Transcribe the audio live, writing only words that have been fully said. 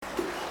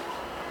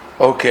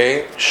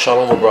Okay,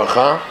 Shalom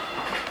Ubracha.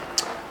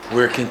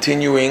 We're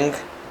continuing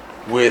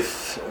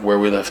with where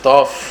we left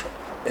off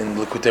in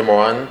Likutei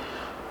Moran,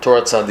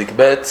 Torah Tzadik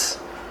Bet,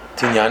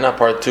 Tinyana,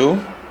 part 2.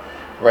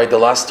 Right, the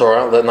last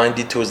Torah,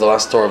 92 is the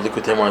last Torah of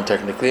Likutei Moran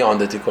technically, on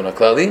the Tikkun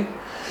HaKlali.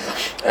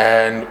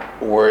 And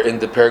we're in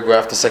the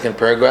paragraph, the second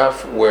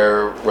paragraph,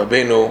 where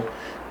Rabbi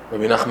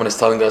Nachman is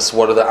telling us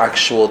what are the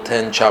actual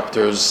 10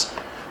 chapters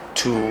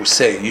to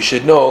say. You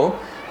should know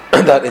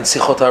that in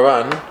Sichot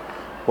Haran,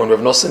 when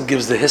Rav Nosson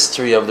gives the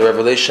history of the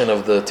revelation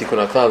of the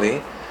Tikkun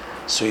HaKlali,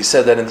 so he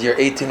said that in the year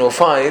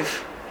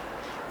 1805,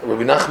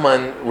 Rabbi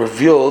Nachman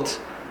revealed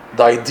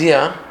the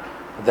idea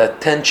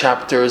that 10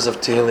 chapters of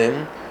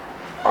Tehillim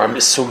are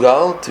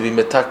misugal to be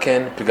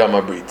metaken pigam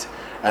abrit.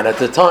 And at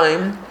the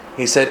time,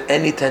 he said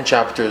any 10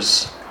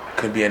 chapters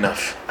could be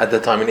enough. At the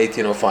time in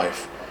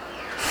 1805.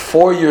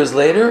 4 years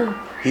later,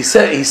 he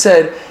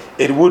said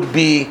it would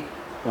be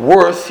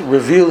worth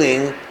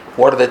revealing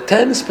what are the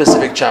 10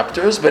 specific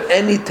chapters, but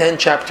any 10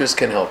 chapters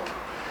can help.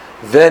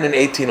 Then in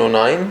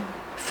 1809,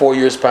 4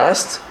 years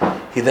passed,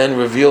 he then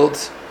revealed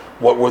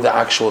what were the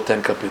actual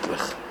 10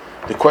 kapitlich.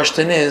 The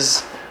question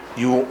is,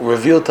 you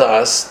reveal to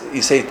us,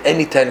 you say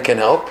any 10 can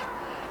help,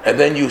 and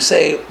then you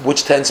say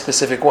which 10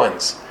 specific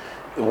ones.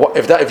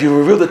 If you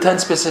reveal the 10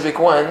 specific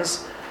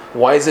ones,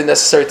 why is it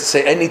necessary to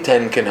say any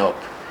 10 can help?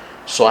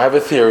 So I have a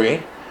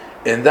theory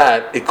in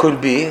that it could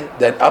be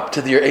that up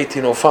to the year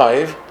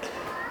 1805,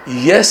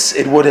 yes,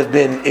 it would have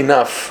been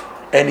enough,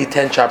 any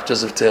 10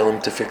 chapters of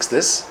Tehillim to fix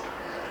this.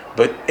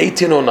 But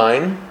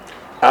 1809,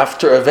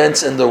 after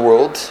events in the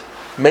world,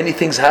 many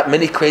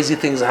crazy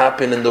things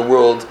happen in the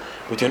world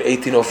between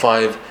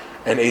 1805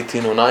 and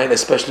 1809,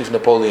 especially with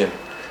Napoleon.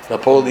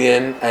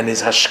 Napoleon and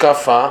his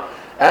hashkafa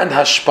and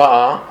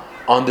hashpa'a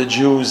on the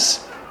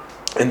Jews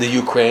in the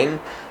Ukraine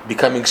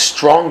becoming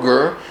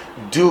stronger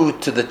due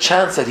to the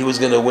chance that he was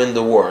going to win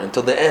the war.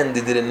 Until the end,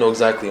 they didn't know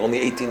exactly. Only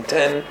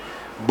 1810,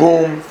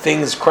 boom,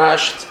 things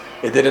crashed.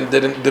 It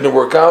didn't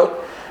work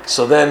out.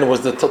 So then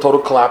was the total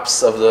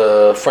collapse of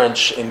the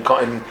French in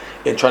trying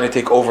to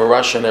take over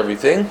Russia and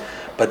everything.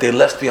 But they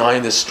left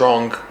behind a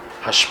strong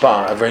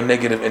hashpa, a very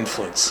negative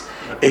influence.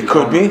 It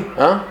could be,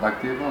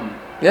 Like the Iran.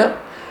 Yeah.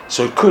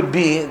 So it could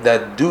be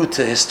that due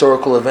to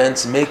historical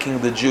events making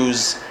the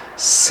Jews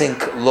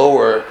sink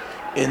lower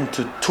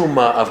into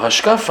Tuma of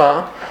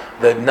Hashkafa,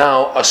 that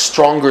now a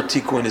stronger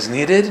tikkun is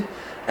needed,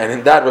 and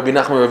in that Rabbi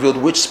Nachman revealed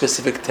which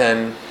specific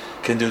 10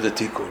 can do the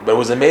tikkun. But it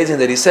was amazing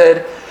that he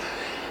said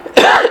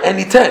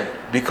any 10,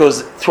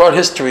 because throughout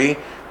history,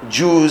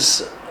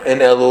 Jews in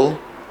Elul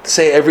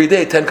say every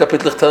day 10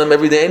 kapitlich Tehillim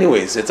every day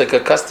anyways. It's like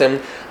a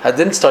custom that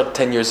didn't start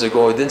 10 years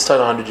ago, it didn't start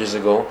 100 years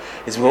ago.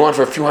 It's been going on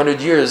for a few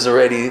hundred years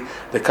already,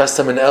 the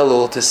custom in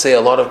Elul to say a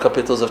lot of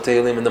kapitals of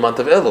Tehillim in the month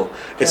of Elul.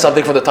 It's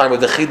something from the time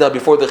of the Chida,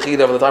 before the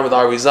Chida, from the time of the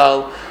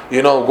Arizal,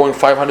 going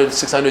 500,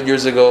 600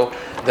 years ago,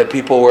 that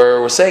people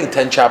were saying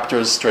 10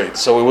 chapters straight.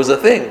 So it was a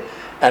thing.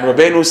 And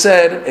Rabbeinu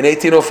said in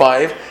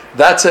 1805,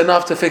 that's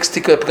enough to fix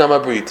Tikka Pgam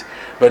Abrit.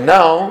 But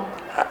now,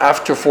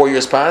 after 4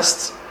 years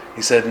passed,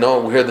 he said, no,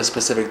 we hear the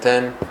specific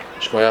 10,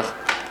 Shkoyach,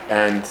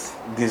 and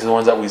these are the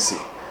ones that we see.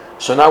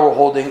 So now we're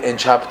holding in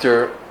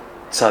chapter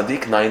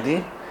Tzadik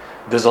 90.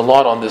 There's a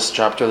lot on this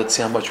chapter. Let's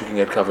see how much we can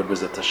get covered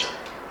with Hashem.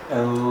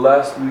 And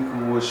last week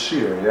was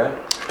Shir, yeah?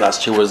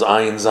 Last year was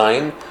Ayin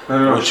Zayin,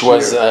 which Shir.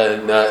 was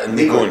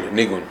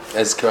Nigun.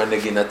 Ezkara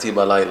Neginati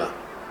Balayla.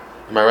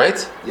 Am I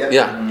right? Yep.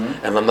 Yeah.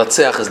 Mm-hmm. And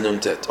Lamnatseach is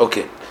Nuntet.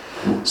 Okay.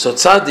 So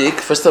Tzadik,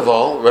 first of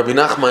all, Rabbi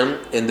Nachman,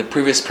 in the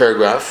previous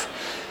paragraph,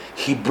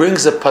 he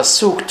brings a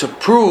pasuk to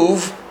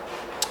prove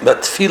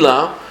that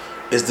tefillah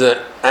is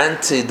the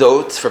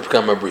antidote for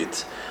Pgam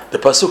Abrit. The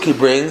pasuk he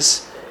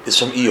brings is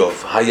from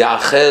Eov.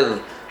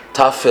 Hayachel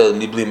tafel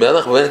mibli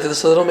melech. We went into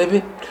this a little,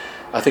 maybe?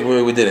 I think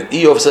maybe we didn't.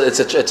 Eov,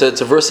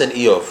 it's a verse in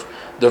Eov.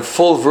 The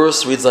full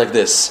verse reads like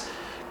this: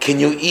 can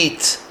you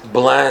eat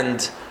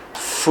bland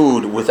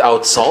food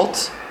without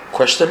salt?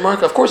 Question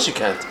mark. Of course you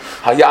can't.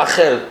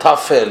 Hayachel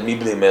tafel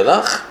mibli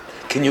melech.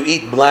 Can you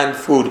eat bland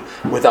food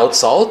without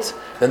salt?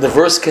 Then the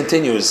verse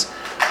continues,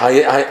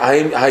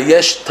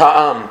 Hayesh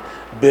ta'am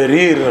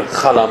berir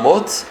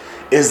chalamot.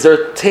 Is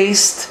there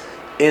taste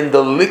in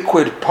the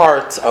liquid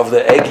part of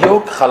the egg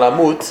yolk?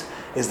 Chalamut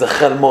is the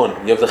chelmon.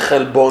 You have the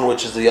chelbon,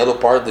 which is the yellow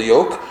part, the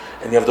yolk,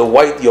 and you have the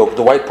white yolk,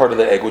 the white part of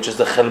the egg, which is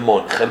the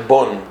chelmon.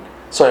 Chelbon.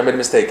 Sorry, I made a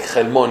mistake.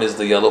 Chelmon is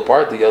the yellow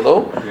part, the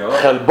yellow.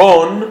 Yeah.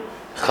 Chelbon,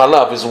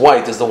 chalab is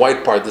white, is the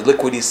white part, the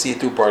liquidy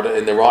see-through part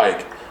in the raw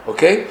egg.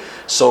 Okay?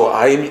 So,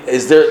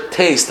 is there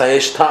taste?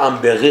 Hayesh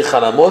ta'am berir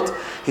chalamot.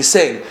 He's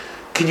saying,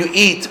 can you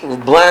eat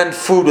bland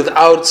food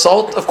without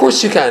salt? Of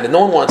course you can.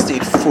 No one wants to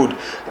eat food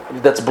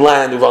that's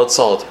bland without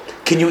salt.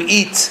 Can you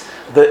eat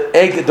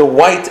the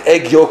white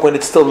egg yolk when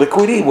it's still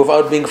liquidy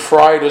without being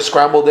fried or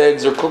scrambled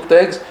eggs or cooked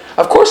eggs?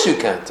 Of course you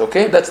can't.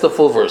 Okay, that's the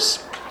full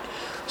verse.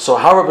 So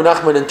how Rabbi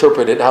Nachman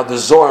interpreted, how the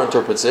Zohar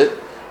interprets it,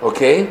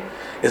 okay,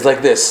 is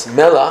like this: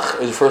 Melach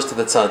refers to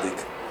the tzaddik.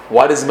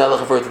 Why does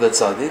Melach refer to the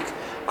tzaddik?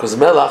 Because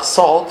Melach,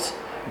 salt,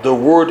 the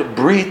word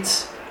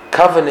brit,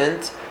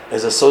 covenant,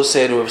 is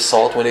associated with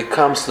salt. When it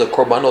comes to the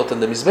korbanot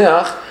and the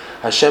mizbeach,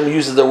 Hashem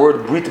uses the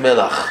word Brit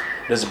Melach.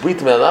 There's Brit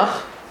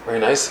Melach, very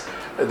nice.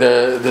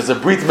 There's a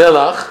Brit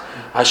Melach.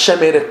 Hashem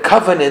made a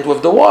covenant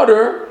with the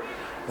water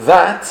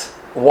that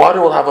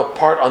water will have a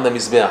part on the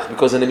Mizbeach.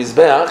 Because in the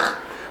Mizbeach,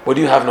 what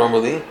do you have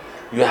normally?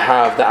 You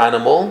have the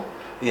animal,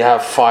 you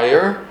have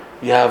fire,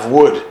 you have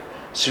wood.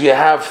 So you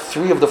have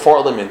 3 of the 4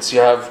 elements.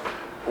 You have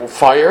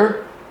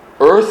fire,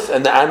 earth,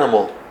 and the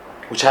animal,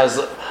 which has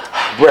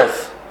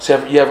breath.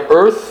 So you have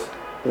earth,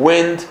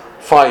 wind,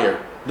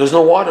 fire. There's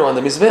no water on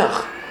the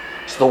Mizbeach.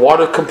 So the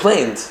water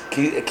complained.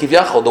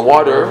 Kivyachol, the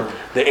water,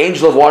 the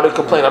angel of water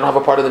complained, I don't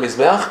have a part of the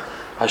Mizbeach.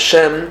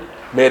 Hashem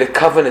made a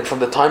covenant from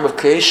the time of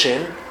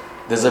creation.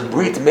 There's a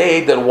brit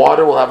made that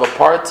water will have a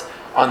part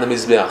on the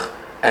Mizbeach.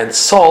 And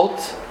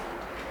salt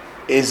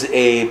is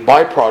a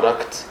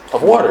byproduct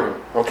of water.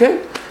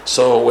 Okay?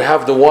 So we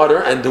have the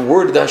water, and the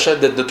word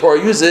that the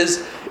Torah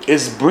uses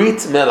is Brit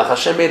Melach.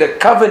 Hashem made a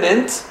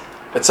covenant.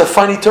 It's a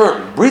funny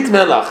term. Brit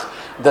Melach.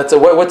 That's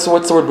what's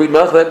the word Brit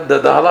Melach?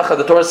 The halacha,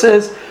 the Torah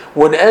says,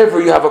 whenever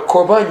you have a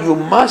korban, you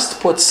must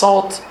put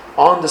salt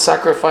on the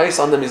sacrifice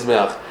on the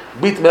Mizbeach.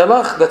 Brit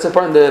Melach, that's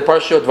important in the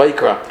Parshiot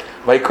Vaikra.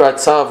 Vaikra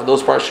Tzav,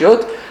 those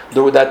Parshiot,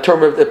 that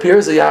term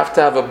appears that you have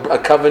to have a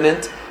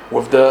covenant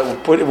with the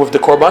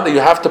korban, that you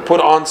have to put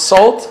on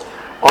salt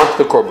onto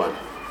the korban.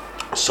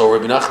 So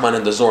Rabbi Nachman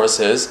in the Zohar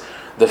says,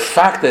 the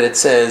fact that it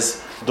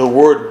says the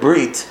word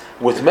Brit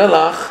with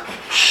Melach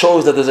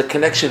shows that there's a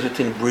connection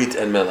between Brit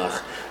and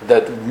Melach.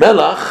 That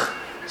Melach,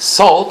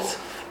 salt,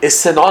 is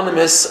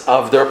synonymous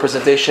of the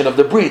representation of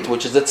the Brit,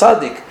 which is the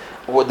tzaddik.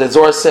 What the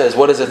Zohar says,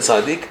 what is a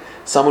tzaddik?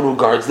 Someone who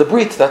guards the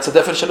Brit. That's the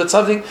definition of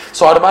tzaddik.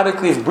 So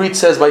automatically, if Brit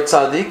says by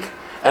tzaddik,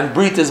 and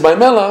Brit is by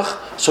Melach,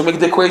 so make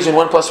the equation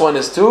 1 + 1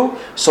 is 2.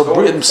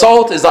 So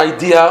salt is the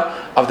idea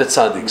of the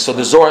tzaddik. So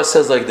the Zohar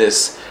says like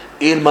this,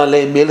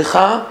 Ilmale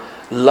milcha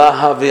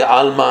lahave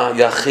alma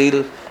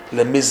yachil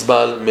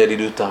lemizbal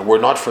meriduta. Were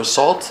not for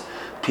salt,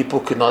 people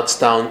could not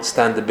stand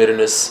the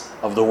bitterness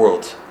of the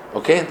world.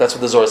 Okay, that's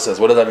what the Zohar says.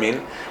 What does that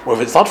mean? Well,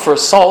 if it's not for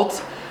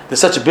salt,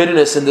 there's such a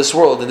bitterness in this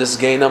world, in this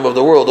Gehinnom of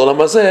the world, Olam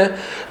Hazeh,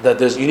 that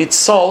you need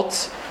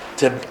salt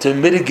to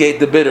mitigate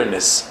the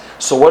bitterness.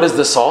 So what is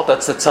the salt?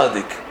 That's the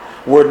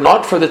tzaddik. Were it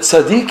not for the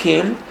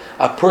tzaddikim,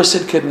 a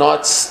person could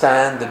not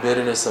stand the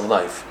bitterness of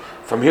life.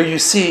 From here you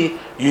see,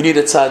 you need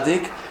a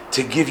tzaddik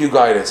to give you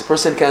guidance. A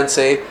person can't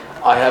say,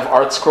 I have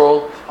Art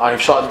Scroll, I have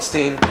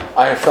Schottenstein,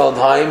 I have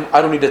Feldheim,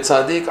 I don't need a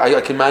tzaddik, I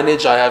can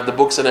manage, I have the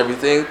books and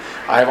everything,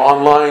 I have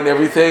online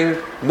everything.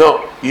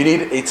 No, you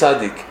need a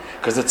tzaddik.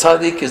 Because the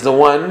tzaddik is the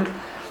one,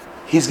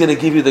 he's going to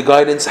give you the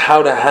guidance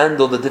how to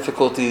handle the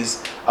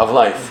difficulties of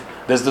life.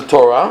 There's the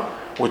Torah,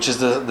 which is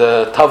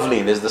the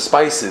tavlin, is the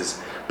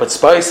spices. But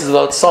spices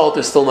without salt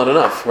is still not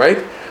enough, right?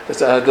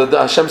 The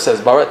Hashem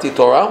says, Barati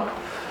Torah,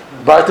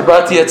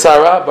 Barati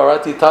Yetzara,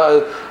 Barati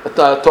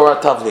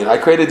Torah Tavlin. I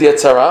created the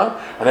Yetzara,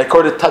 and I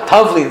created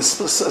Tavlin,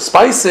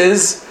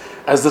 spices,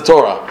 as the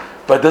Torah.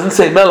 But it doesn't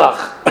say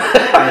Melach.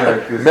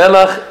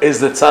 Melach is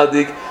the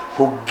tzaddik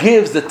who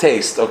gives the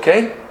taste,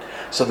 okay?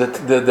 So the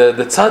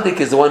tzaddik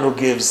is the one who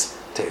gives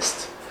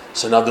taste.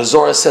 So now the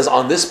Zohar says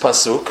on this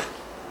pasuk,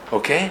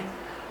 okay?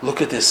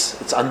 Look at this,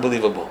 it's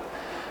unbelievable.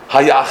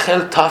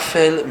 Hayachel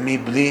tafel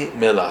mibli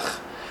melach.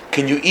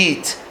 Can you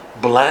eat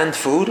bland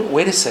food?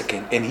 Wait a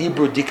second. In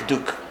Hebrew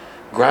dikduk,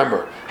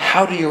 grammar,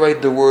 how do you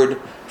write the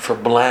word for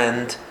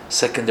bland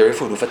secondary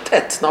food? With a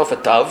tet, not with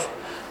a tav.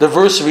 The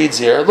verse reads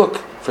here, look,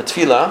 for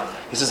tefillah,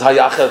 he says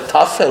hayachel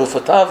tafel with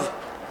a tav.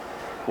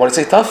 Why did it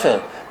say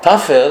tafel?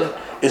 Tafel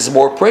is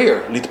more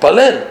prayer.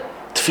 Litpalel,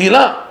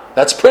 tefillah,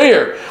 that's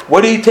prayer.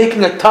 What are you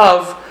taking a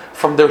tav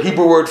from the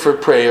Hebrew word for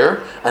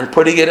prayer and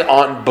putting it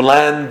on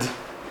bland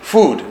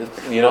food?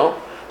 You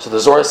know? So the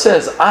Zohar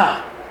says,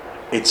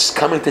 it's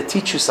coming to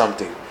teach you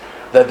something.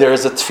 That there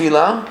is a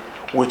tefillah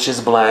which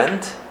is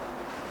bland,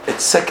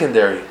 it's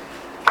secondary,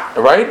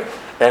 right?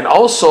 And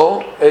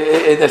also,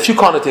 in a few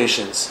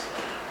connotations.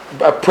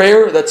 A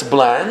prayer that's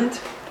bland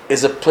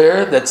is a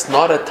prayer that's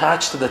not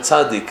attached to the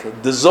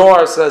tzaddik. The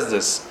Zohar says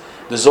this.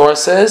 The Zohar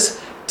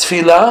says,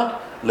 Tefillah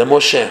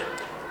leMoshe,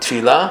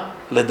 Tefillah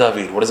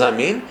leDavid. What does that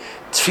mean?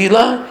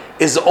 Tefillah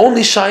is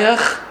only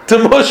shayach to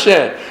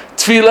Moshe.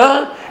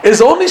 Tefillah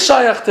is only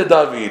shayach to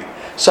David.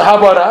 So how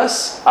about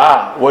us?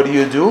 What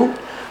do?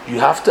 You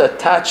have to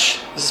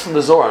attach, this is from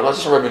the Zohar, not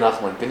just from Rabbi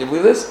Nachman. Can you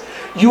believe this?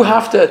 You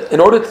have to, in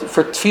order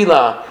for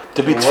tefillah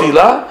to be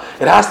tefillah,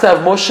 it has to have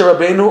Moshe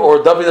Rabbeinu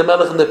or David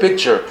HaMelech in the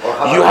picture.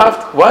 You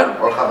have, what?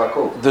 Or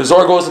Chavakuk. The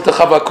Zohar goes into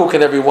Chavakuk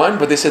and everyone,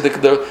 but they say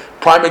the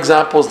prime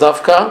example is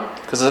Davka,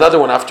 because there's another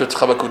one after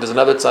Chavakuk, there's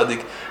another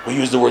tzaddik who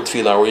used the word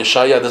tefillah, or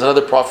Yeshaya, there's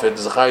another prophet,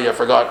 Zechariah, I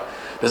forgot.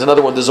 There's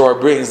another one the Zohar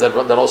brings that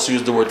also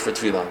used the word for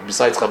tefillah,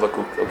 besides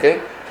Chavakuk,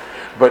 okay?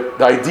 But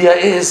the idea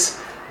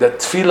is that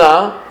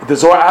tefillah, the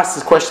Zohar asks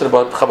this question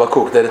about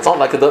Chavakuk, that it's not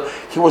like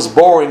he was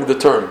borrowing the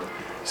term.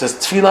 He says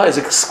tefillah is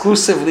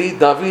exclusively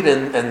David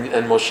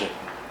and Moshe.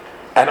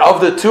 And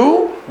of the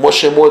two,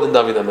 Moshe more than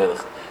David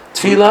HaMelech.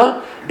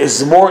 Tefillah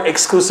is more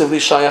exclusively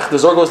shayach. The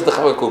Zohar goes into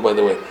Chavakuk, by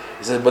the way.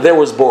 He said, but there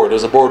was bored. It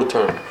was a bored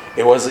term.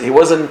 He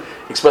wasn't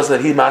expressing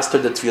that he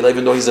mastered the tefillah,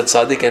 even though he's a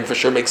tzaddik, and for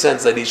sure makes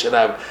sense that he should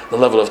have the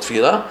level of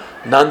tefillah.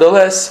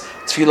 Nonetheless,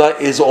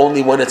 tefillah is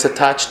only when it's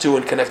attached to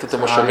and connected to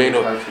Moshe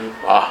Rabbeinu.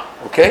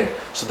 Okay?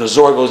 So the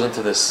Zohar goes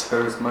into this.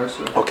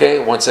 Okay,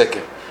 1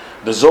 second.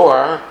 The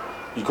Zohar,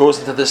 he goes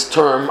into this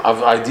term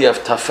of idea of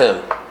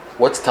tafel.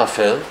 What's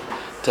tafel?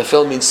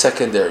 Tafel means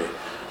secondary.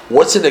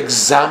 What's an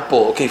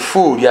example? Okay,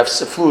 food. You have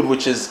food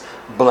which is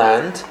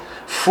bland.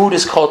 Food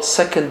is called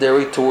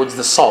secondary towards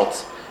the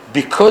salt.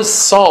 Because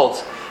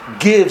salt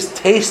gives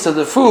taste to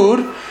the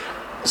food,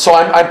 so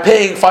I'm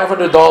paying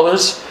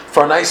 $500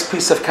 for a nice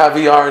piece of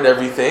caviar and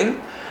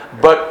everything,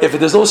 but if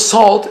there's no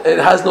salt, it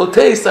has no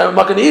taste, I'm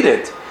not going to eat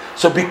it.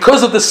 So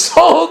because of the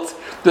salt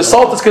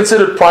is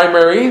considered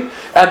primary,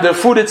 and the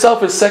food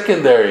itself is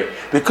secondary.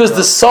 Because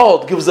the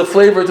salt gives the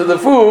flavor to the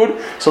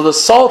food, so the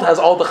salt has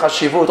all the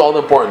chashivut, all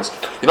the importance.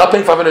 You're not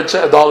paying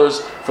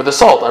 $500 for the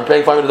salt. I'm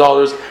paying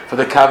 $500 for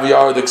the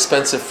caviar, the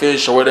expensive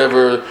fish, or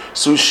whatever,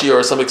 sushi,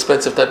 or some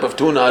expensive type of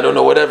tuna, I don't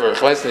know, whatever.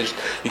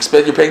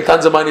 You're paying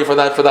tons of money for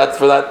that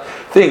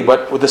thing.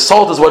 But the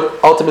salt is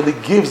what ultimately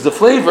gives the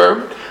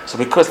flavor. So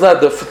because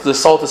of that, the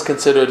salt is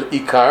considered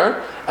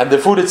ikar, and the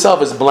food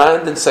itself is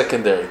bland and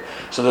secondary.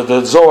 So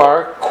the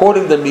Zohar,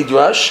 quoting the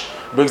Midrash,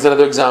 brings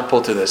another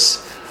example to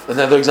this.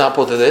 Another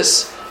example to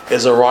this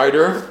is a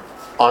rider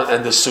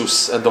and the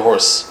sus and the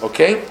horse.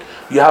 Okay,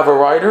 you have a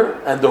rider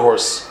and the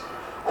horse.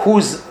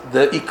 Who's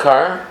the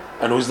ikar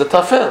and who's the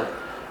tafel?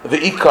 The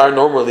ikar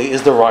normally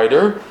is the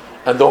rider,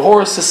 and the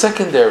horse is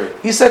secondary.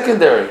 He's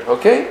secondary.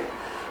 Okay,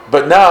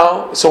 but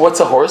now, so what's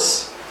a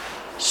horse?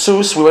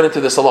 Sus. We went into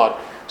this a lot.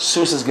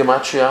 Sus is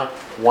gematria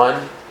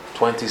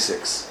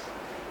 126.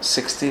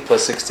 60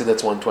 plus 60,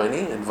 that's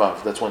 120, and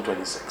Vav, that's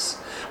 126.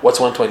 What's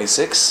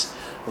 126?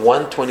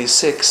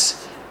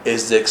 126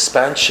 is the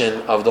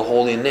expansion of the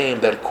holy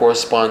name that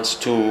corresponds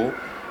to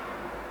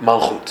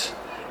Malchut.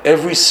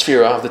 Every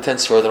sphere of the 10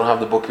 spheres, I don't have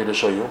the book here to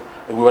show you,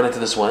 we went into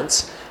this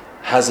once,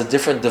 has a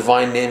different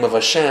divine name of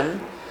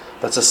Hashem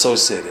that's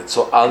associated.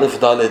 So Aleph,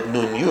 Dalet,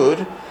 Nun,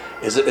 Yud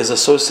is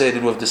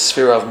associated with the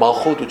sphere of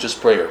Malchut, which is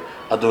prayer.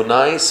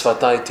 Adonai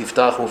Sfatai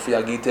Tiftach Ufi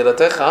Agi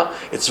Teratecha.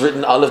 It's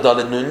written Aleph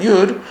Dalet Nun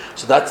Yud.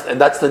 So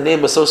that's the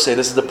name associated.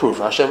 This is the proof.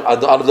 Hashem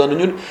Aleph Dalet Nun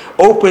Yud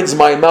opens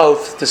my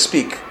mouth to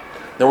speak.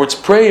 In other words,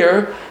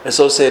 prayer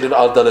associated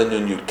Aleph Dalet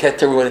Nun Yud.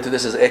 Keter, we went into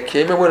this as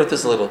Ekir. Remember, we went into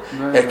this a little.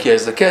 Ekir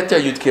is the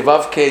Keter. Yud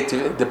Kevav Ke.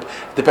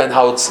 Depend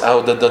how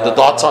the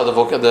dots are,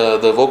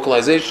 the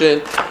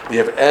vocalization. We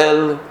have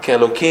El,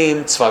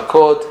 Kelokim,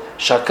 Tzvakot,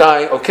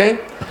 Shakai. Okay,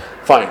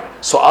 fine.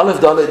 So Aleph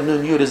Dalet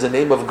Nun Yud is the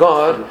name of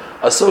God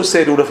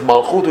associated with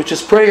Malchut, which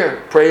is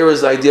prayer. Prayer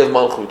is the idea of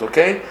Malchut,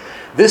 okay?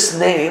 This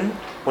name,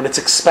 when it's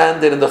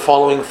expanded in the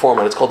following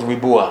format, it's called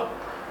Ribua.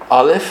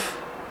 Aleph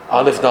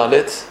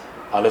Dalet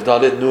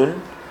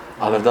Nun,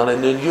 Aleph Dalet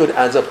Nun Yud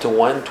adds up to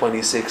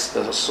 126,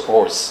 the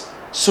horse.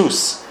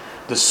 Sus.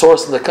 The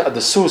source in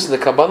the Sus in the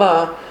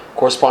Kabbalah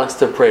corresponds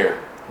to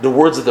prayer. The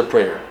words of the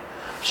prayer.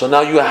 So now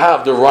you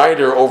have the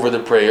rider over the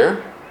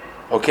prayer,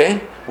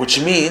 okay? Which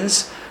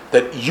means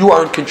that you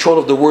are in control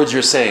of the words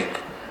you're saying.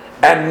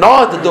 And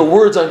not that the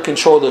words are in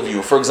control of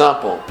you. For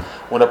example,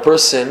 when a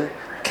person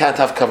can't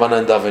have kavanah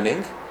in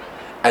davening,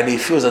 and he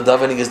feels that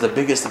davening is the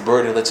biggest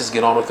burden, let's just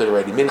get on with it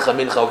already. Mincha,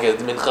 okay,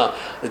 mincha,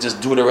 let's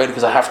just do it already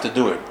because I have to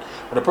do it.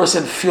 When a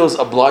person feels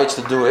obliged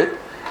to do it,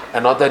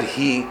 and not that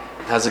he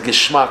has a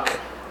geshmak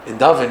in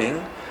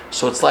davening,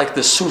 so it's like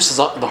the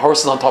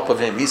horse is on top of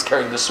him, he's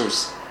carrying the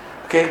sus.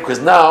 Okay, because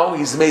now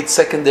he's made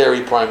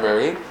secondary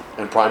primary,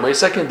 and primary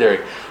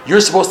secondary.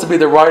 You're supposed to be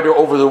the rider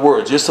over the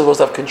words. You're supposed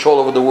to have control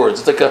over the words.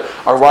 It's like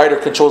a rider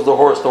controls the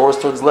horse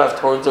turns left,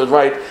 the horse turns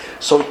right.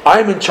 So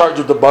I'm in charge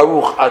of the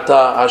Baruch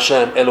Ata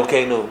Hashem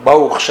Elokeinu,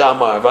 Baruch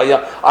Shama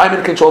Vaya. I'm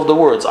in control of the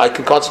words. I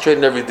can concentrate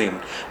on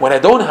everything. When I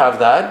don't have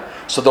that,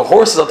 so the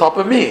horse is on top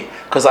of me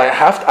because I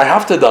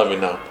have to daven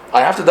now. I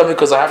have to daven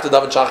because I have to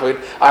daven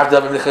Shachrit. I have to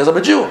daven because I'm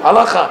a Jew.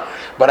 Halacha.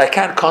 But I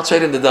can't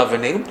concentrate in the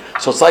davening.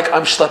 So it's like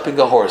I'm schlepping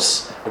a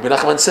horse. Rabbi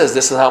Nachman says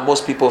this is how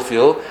most people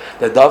feel.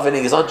 That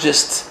davening is not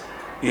just,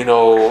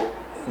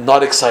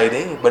 not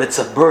exciting, but it's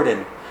a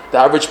burden. The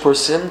average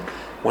person,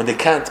 when they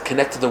can't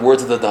connect to the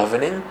words of the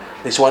davening,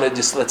 they just want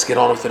to let's get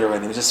on with it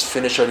already. Just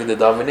finish already the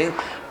davening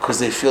because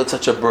they feel it's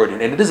such a burden.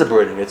 And it is a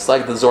burden. It's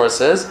like the Zohar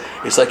says,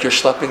 it's like you're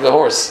schlepping a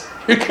horse.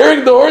 You're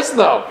carrying the horse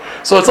now.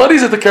 So it's not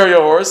easy to carry a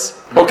horse.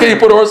 Okay, you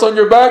put a horse on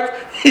your back.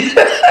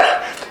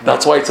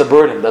 That's why it's a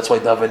burden. That's why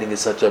davening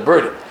is such a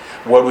burden.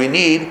 What we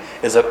need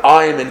is that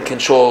I am in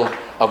control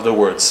of the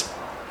words.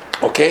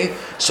 Okay?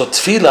 So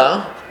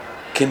tefillah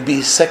can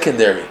be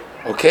secondary.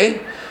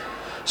 Okay?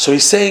 So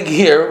he's saying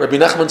here, Rabbi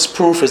Nachman's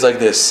proof is like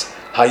this.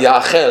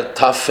 Hayachel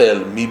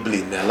tafel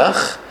mibli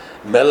melach.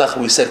 Melach,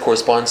 we said,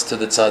 corresponds to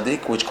the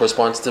tzaddik, which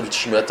corresponds to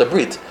Shmirat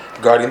Brit,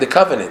 guarding the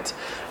covenant.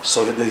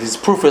 So his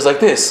proof is like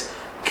this.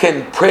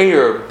 Can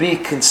prayer be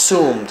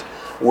consumed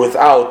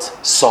without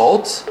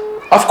salt?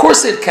 Of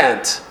course it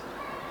can't.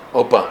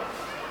 Of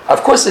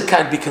course it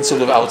can't be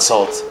consumed without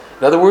salt.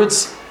 In other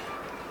words,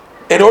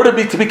 in order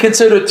to be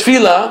considered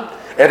tefillah,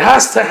 it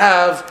has to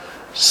have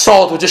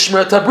salt, which is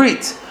shmirat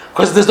habrit.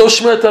 Because if there's no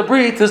shmirat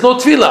habrit, there's no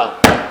tefillah.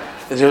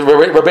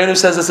 Rabbeinu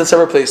says this in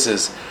several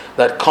places,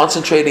 that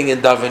concentrating in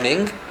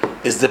davening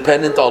is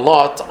dependent a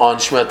lot on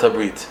shmirat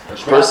habrit.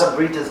 Shmirat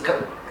habrit is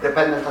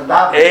dependent on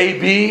davening. A,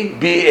 B,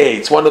 B, A.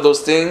 It's one of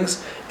those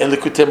things in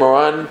Likutei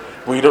Moharan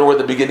where you don't know where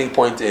the beginning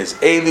point is.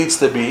 A leads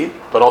to B,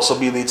 but also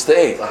B leads to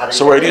A.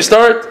 So where do you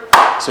start?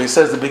 So he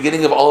says the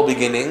beginning of all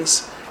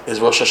beginnings is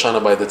Rosh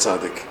Hashanah by the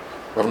Tzaddik.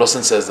 Rav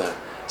Nosson says that.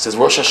 He says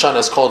Rosh Hashanah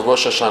is called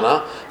Rosh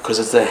Hashanah because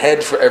it's the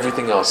head for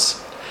everything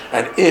else.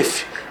 And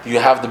if you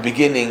have the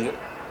beginning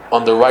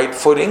on the right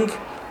footing,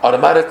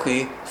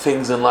 automatically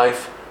things in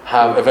life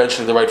have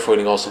eventually the right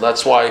footing also.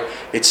 That's why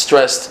it's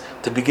stressed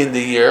to begin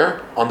the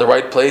year on the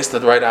right place, the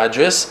right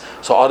address,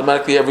 so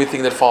automatically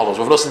everything that follows.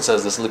 Rav Nosson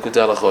says this in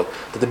Likutei Halachot,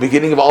 that the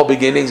beginning of all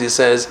beginnings, he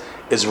says,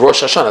 is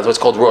Rosh Hashanah. That's why it's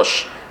called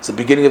Rosh. It's the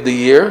beginning of the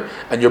year,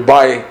 and you're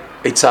by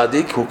a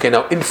tzaddik who can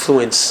now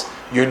influence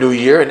your new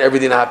year, and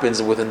everything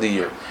happens within the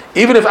year.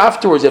 Even if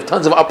afterwards you have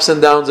tons of ups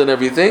and downs and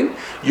everything,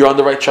 you're on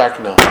the right track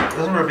now.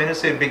 Doesn't Rabbeinu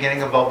say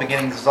beginning of all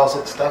beginnings is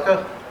also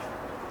tzedakah?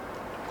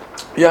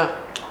 Yeah.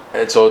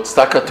 And so it's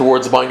tzedakah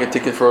towards buying a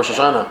ticket for Rosh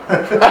Hashanah.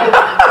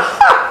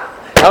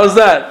 How's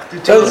that?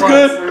 That was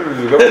good.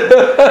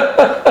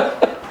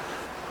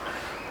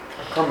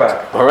 Come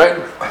back. All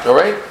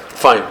right,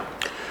 fine.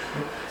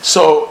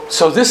 So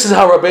this is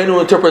how Rabbeinu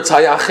interprets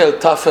Hayachel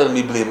Tafel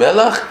Mibli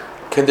Melach.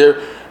 Can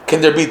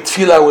there be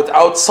tefillah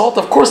without salt?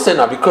 Of course they're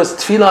not, because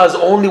tefillah is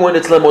only when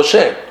it's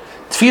LeMoshe.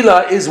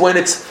 Tefillah is when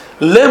it's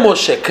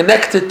LeMoshe,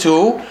 connected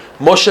to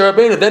Moshe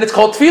Rabbeinu. Then it's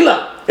called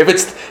tefillah. If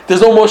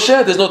there's no Moshe,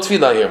 there's no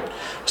tefillah here.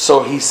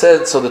 So he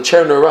said. So the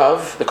Cher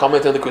Narav, the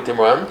commentator on the Likutei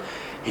Moharan,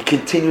 he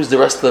continues the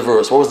rest of the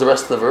verse. What was the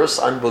rest of the verse?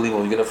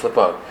 Unbelievable. You're going to flip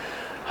out.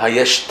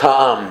 Hayesh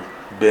ta'am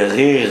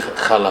berir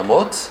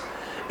chalamot.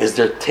 Is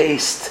there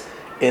taste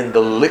in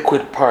the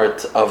liquid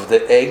part of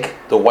the egg,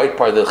 the white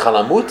part, the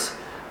chalamut,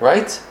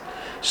 right?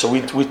 So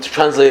we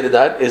translated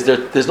that.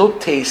 There's no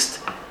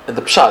taste in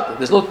the pshat.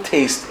 There's no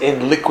taste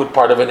in liquid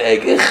part of an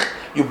egg.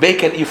 You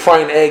bake and you fry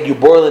an egg, you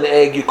boil an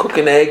egg, you cook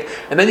an egg,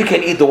 and then you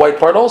can eat the white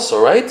part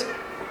also, right?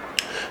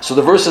 So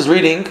the verse is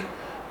reading,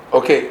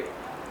 okay,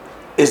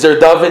 is there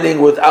davening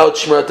without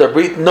shmirat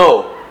habrit?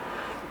 No.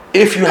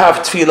 If you have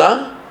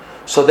tefillah,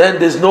 so then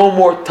there's no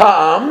more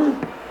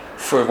ta'am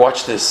for,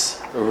 watch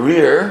this,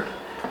 rear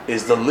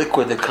is the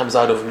liquid that comes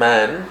out of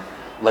man,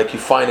 like you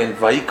find in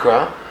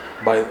Vayikra,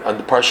 on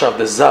the parsha of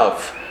the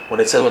Zav, when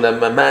it says when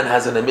a man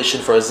has an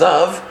emission for a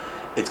Zav,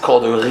 it's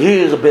called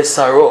Rir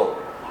Besaro.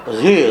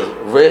 Rir,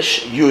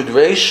 Resh, Yud,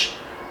 Resh.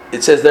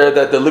 It says there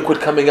that the liquid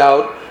coming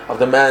out of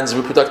the man's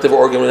reproductive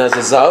organ when it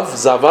has a Zav,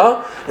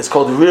 Zava, it's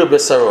called Rir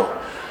Besaro.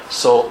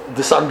 So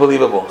this is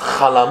unbelievable.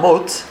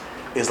 Chalamot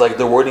is like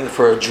the wording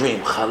for a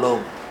dream,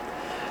 Chalom.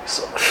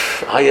 So,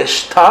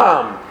 Hayesh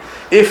Ta'am.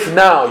 If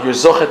now you're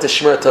Zochet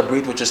Shmirat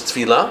Habrit, which is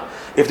Tefillah,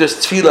 if there's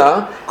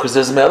Tefillah, because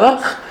there's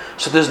Melach,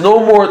 so there's no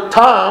more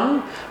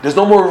Ta'am, there's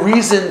no more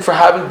reason for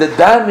having the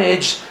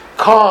damage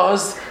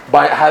caused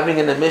by having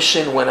an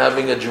emission when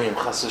having a dream.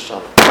 Chas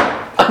v'shalom.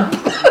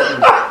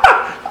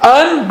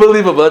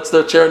 Unbelievable. That's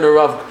the Cher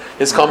Narav,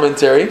 his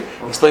commentary.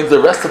 He explains the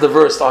rest of the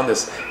verse on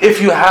this.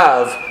 If you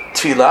have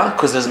Tefillah,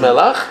 because there's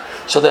Melach,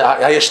 so there's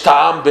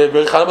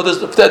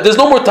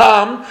no more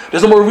ta'am,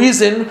 there's no more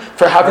reason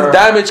for having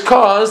damage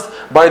caused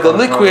by the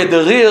liquid,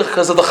 the rih,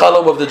 because of the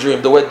chalam of the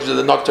dream,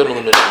 the nocturnal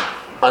emission.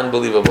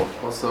 Unbelievable.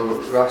 Also,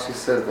 Rashi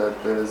says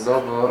that the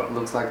zova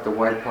looks like the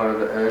white part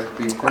of the egg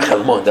beaten.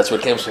 Chalmon, that's where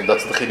it came from.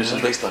 That's what the Chiddush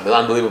is based on. It's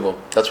unbelievable.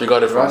 That's where we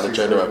got it from. Rashi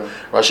the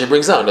Rashi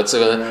brings down. That's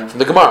from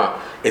the Gemara.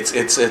 It's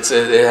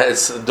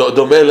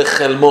domeh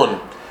lechelmon,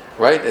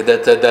 right?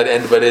 That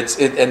end, but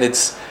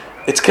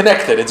it's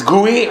connected. It's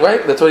gooey,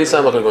 right? That's what he said.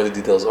 I'm not going to go into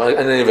details.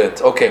 In any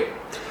event, okay.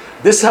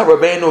 This is how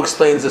Rabbeinu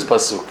explains this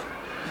pasuk.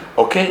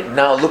 Okay,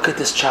 now look at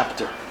this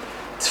chapter.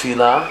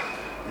 Tefillah,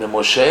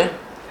 LeMoshe,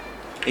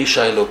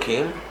 Isha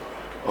Elokim,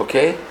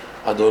 okay?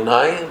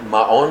 Adonai,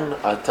 Ma'on,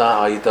 Ata,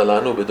 Hayita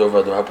Lanu, Bedor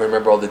Vador. I hope I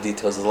remember all the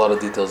details. There's a lot of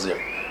details here,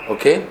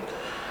 okay?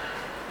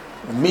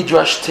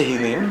 Midrash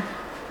Tehillim.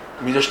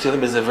 Midrash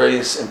Tehillim is a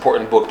very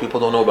important book. People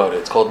don't know about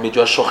it. It's called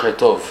Midrash Shocher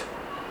Tov.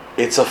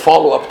 It's a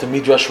follow-up to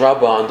Midrash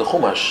Rabbah on the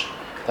Chumash.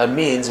 That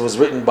means it was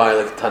written by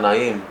like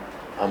Tanaim,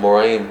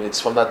 Amoraim. It's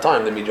from that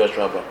time, the Midrash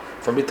Rabbah.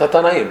 From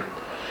Tanaim.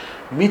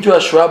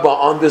 Midrash Rabbah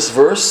on this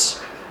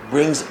verse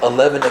brings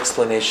 11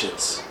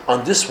 explanations.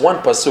 On this one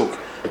pasuk,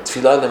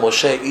 Tfilah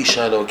LeMoshe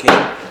Isha Elokim,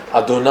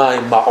 Adonai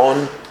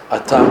Ma'on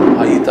Ata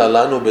Hayita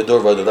Lanu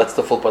Bedor Vador. That's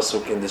the full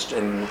pasuk in this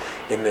in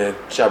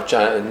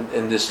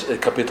this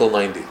capital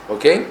 90.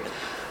 Okay,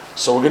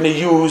 so we're going to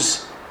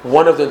use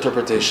one of the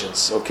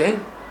interpretations. Okay,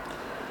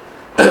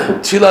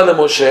 Tfilah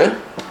LeMoshe.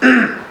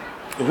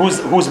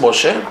 Who's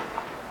Moshe?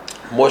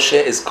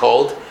 Moshe is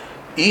called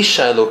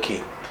Isha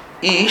Elokim.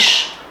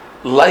 Ish,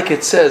 like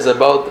it says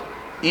about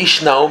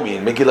Ish Naomi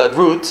in Megillat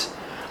Ruth,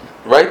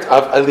 right?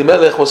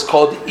 Elimelech was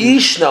called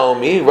Ish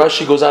Naomi.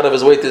 Rashi goes out of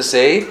his way to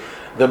say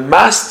the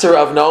master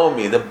of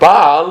Naomi, the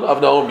Baal of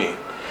Naomi.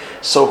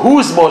 So who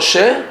is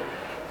Moshe?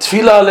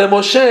 Tefillah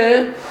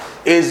leMoshe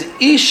is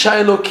Ish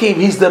Elokim.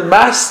 He's the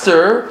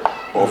master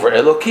over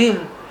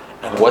Elokim.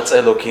 And what's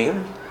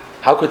Elokim?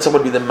 How could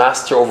someone be the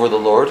master over the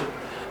Lord?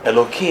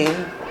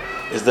 Elokim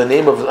is the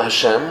name of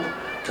Hashem,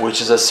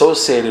 which is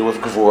associated with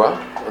Gvura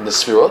and the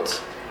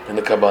Sfirot in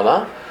the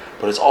Kabbalah,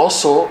 but it's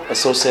also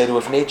associated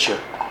with nature.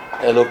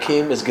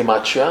 Elokim is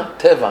Gematria,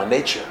 Teva,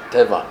 nature,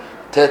 Teva.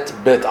 Tet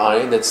Bet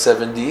Ayin, that's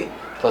 70,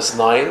 plus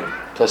 9,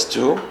 plus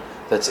 2,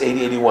 that's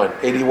 80, 81.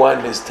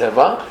 81 is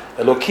Teva,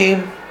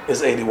 Elokim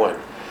is 81.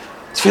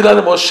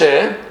 Tefillah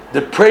Moshe,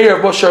 the prayer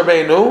of Moshe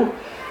Rabbeinu,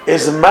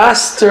 is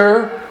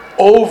master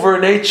over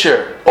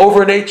nature.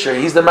 Over nature.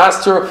 He's the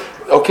master,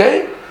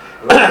 okay?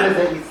 Elohim is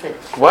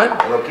 86.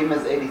 What? Elohim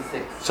is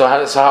 86. So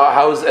how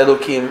is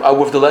Elokim,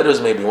 with the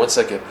letters maybe, 1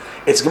 second.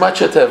 It's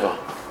Gematria Teva.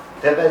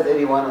 Teva is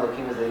 81,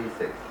 Elohim is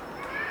 86.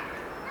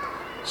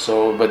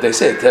 So, but they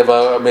say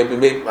Teva, maybe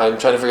I'm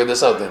trying to figure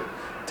this out then.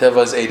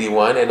 Teva is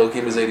 81,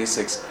 Elokim is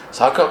 86.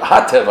 So how come,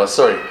 Ha Teva,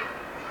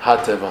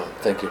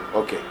 thank you,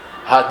 okay.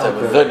 Ha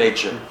Teva, the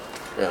nature.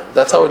 Yeah,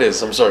 that's how it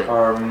is, I'm sorry.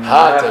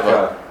 Ha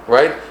Teva,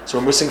 right? So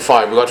we're missing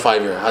 5, we got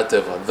 5 here. Ha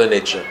Teva, the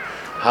nature.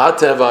 Ha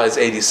Teva is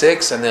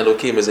 86 and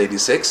Elokim is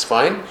 86,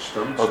 fine?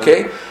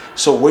 Okay?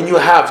 So when you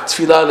have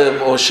Tefillah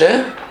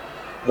leMoshe,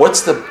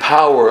 what's the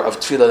power of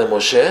Tefillah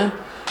leMoshe?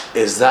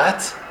 Is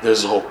that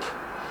there's hope.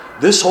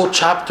 This whole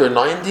chapter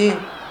 90,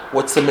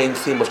 what's the main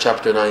theme of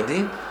chapter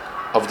 90?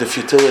 Of the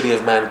futility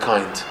of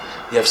mankind.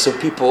 You have some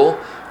people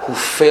who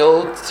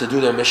failed to do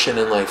their mission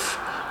in life.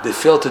 They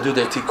failed to do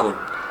their tikkun.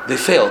 They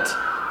failed.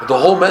 The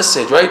whole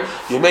message, right?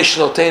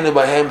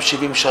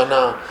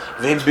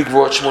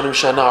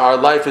 Our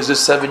life is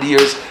just 70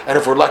 years, and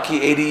if we're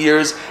lucky, 80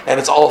 years, and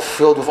it's all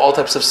filled with all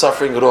types of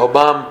suffering,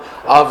 Rohbam,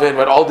 Avin,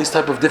 right? All these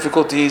type of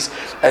difficulties.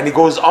 And he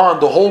goes on,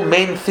 the whole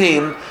main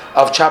theme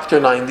of chapter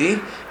 90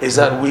 is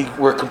that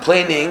we're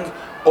complaining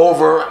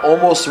over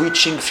almost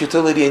reaching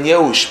futility in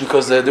Yehush,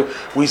 because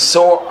we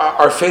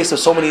are faced with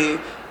so many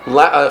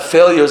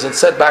failures and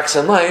setbacks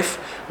in life.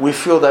 We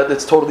feel that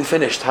it's totally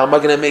finished. How am I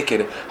going to make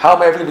it? How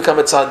am I ever going to become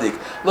a tzaddik?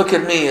 Look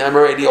at me, I'm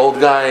already old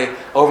guy,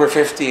 over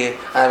 50, I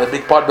have a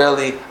big pot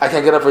belly, I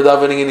can't get up for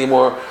davening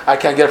anymore, I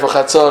can't get up for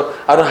chatzot,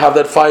 I don't have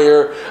that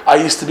fire. I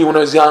used to be, when I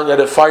was young, I had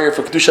a fire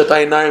for Kedushat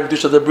Einayim,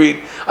 Kedushat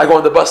Dabrit. I go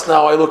on the bus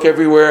now, I look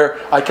everywhere,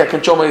 I can't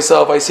control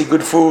myself, I see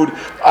good food,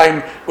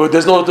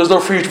 there's no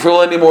free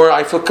will anymore,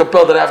 I feel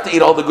compelled that I have to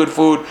eat all the good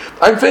food.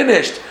 I'm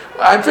finished.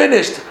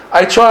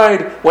 I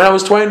tried when I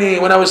was 20,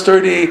 when I was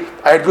 30,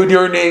 I had good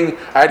yearning,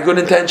 I had good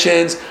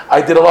intentions,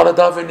 I did a lot of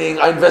davening,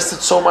 I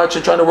invested so much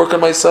in trying to work on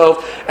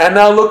myself, and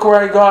now look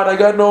where I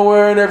got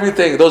nowhere and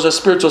everything. Those are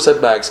spiritual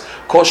setbacks.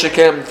 Kol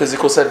shekem,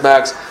 physical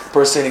setbacks.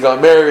 Person, he got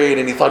married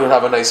and he thought he would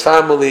have a nice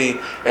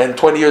family, and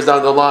 20 years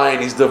down the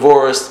line, he's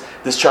divorced.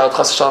 This child,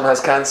 Chas Shalom, has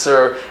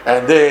cancer,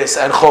 and this,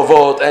 and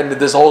chovot, and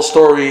this whole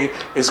story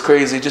is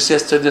crazy. Just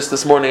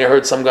this morning, I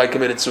heard some guy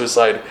committed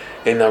suicide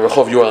in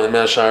Rehov Yoel in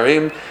Mea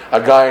Shearim.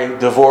 A guy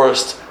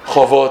divorced,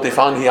 chovot. They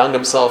found he hung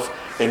himself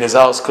in his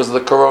house because of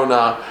the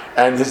corona,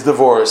 and he's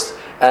divorced.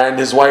 And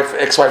his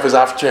ex-wife is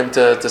after him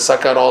to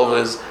suck out all of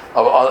his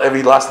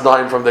every last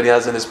dime from that he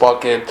has in his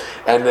pocket,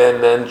 and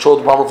then showed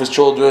the problem with his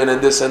children,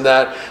 and this and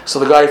that. So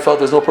the guy felt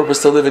there's no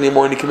purpose to live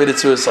anymore, and he committed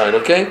suicide.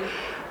 Okay.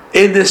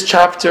 In this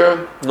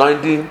chapter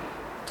 90,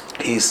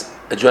 he's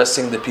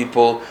addressing the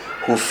people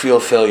who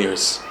feel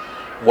failures.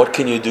 What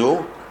can you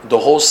do? The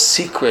whole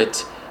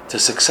secret to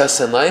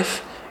success in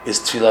life is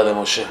Tefillah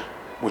leMoshe,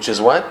 which is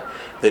what?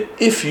 That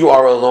if you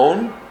are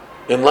alone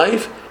in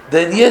life,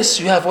 then yes,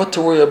 you have what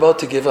to worry about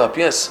to give up.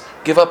 Yes,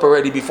 give up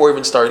already before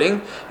even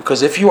starting,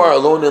 because if you are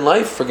alone in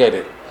life, forget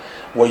it.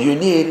 What you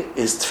need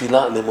is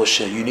Tefillah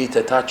leMoshe. You need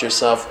to attach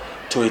yourself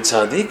to a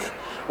tzaddik.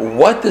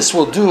 What this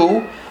will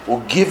do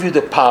will give you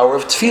the power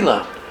of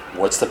tefillah.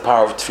 What's the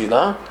power of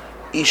tefillah?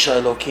 Isha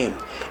Elokim.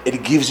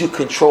 It gives you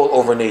control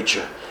over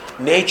nature.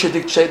 Nature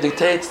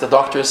dictates. The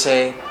doctor is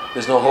saying,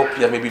 there's no hope,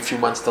 you have maybe a few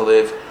months to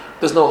live.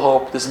 There's no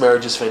hope, this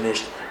marriage is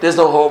finished. There's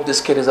no hope,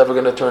 this kid is ever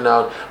going to turn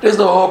out. There's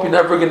no hope, you're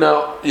never going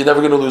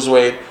to lose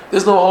weight.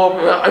 There's no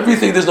hope,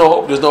 everything, there's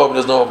no hope.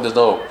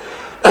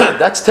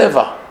 That's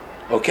Teva.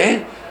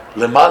 Okay?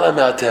 Lemala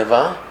me'at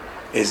Teva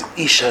is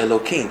Isha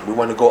Elokim. We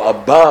want to go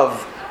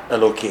above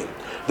Elokim.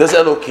 There's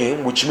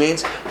Elokim, which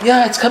means,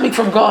 yeah, it's coming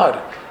from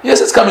God. Yes,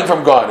 it's coming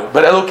from God,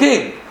 but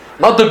Elokim,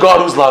 not the God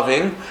who's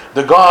loving,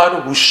 the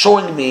God who's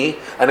showing me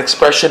an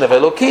expression of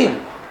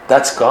Elokim.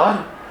 That's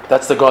God.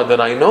 That's the God that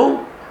I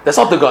know. That's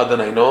not the God that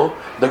I know.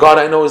 The God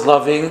I know is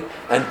loving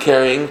and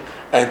caring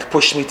and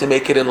push me to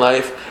make it in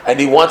life, and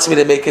He wants me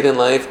to make it in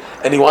life,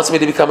 and He wants me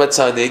to become a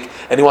tzaddik,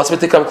 and He wants me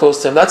to come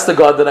close to Him. That's the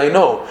God that I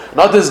know.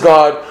 Not this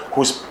God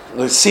who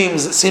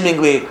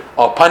seemingly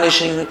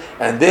punishing,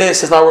 and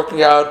this is not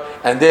working out,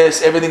 and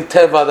this, everything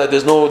teva, that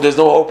there's no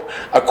hope.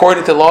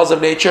 According to the laws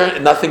of nature,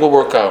 nothing will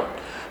work out.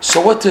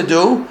 So what to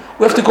do?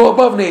 We have to go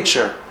above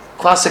nature.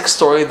 Classic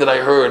story that I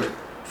heard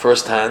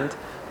firsthand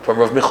from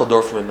Rav Michal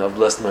Dorfman of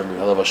blessed memory,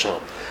 Alav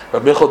Hashem.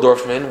 Rav Michal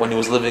Dorfman, when he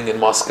was living in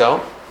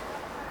Moscow,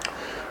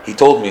 he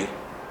told me,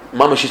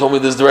 Mama, she told me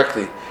this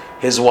directly.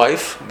 His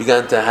wife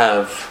began to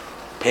have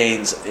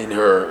pains in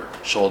her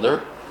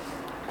shoulder,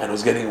 and it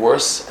was getting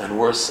worse and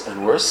worse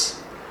and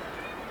worse.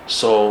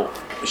 So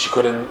she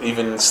couldn't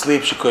even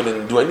sleep, she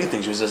couldn't do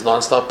anything, she was just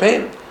non-stop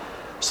pain.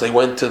 So they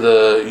went to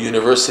the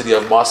University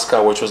of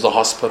Moscow, which was the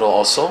hospital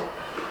also,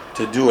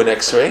 to do an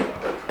x-ray.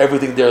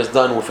 Everything there is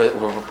done with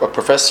a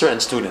professor and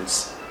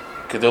students.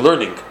 Okay, they're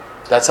learning.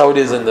 That's how it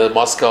is in the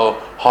Moscow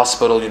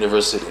Hospital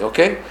University,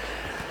 okay?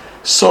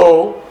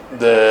 So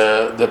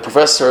the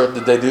professor,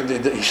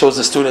 he shows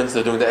the students,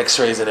 they're doing the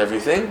x-rays and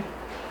everything,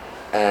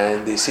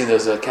 and they see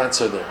there's a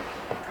cancer there.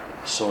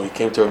 So he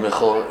came to Rav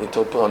Michal, he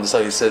told on the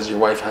side, he says, your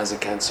wife has a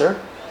cancer,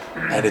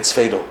 and it's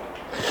fatal.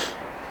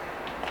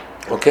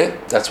 Okay?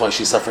 That's why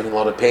she's suffering a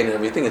lot of pain and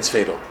everything, it's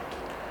fatal.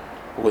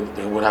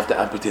 They would have to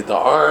amputate the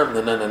arm,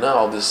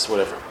 all this,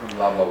 whatever.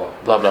 Blah, blah, blah.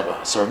 Blah, blah,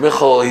 blah. So Rav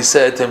Michal, he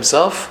said to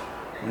himself,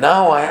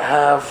 now I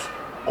have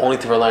only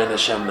to rely on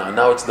Hashem now.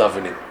 Now it's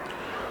davening.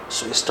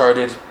 So he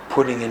started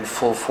putting in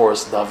full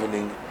force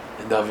davening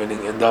and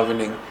davening and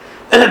davening.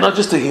 And not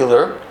just to heal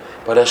her,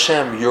 but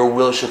Hashem, your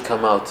will should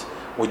come out.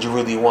 What you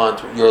really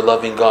want. You're a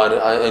loving God,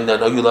 and I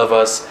know you love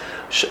us.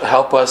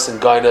 Help us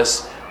and guide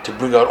us to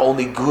bring out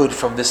only good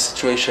from this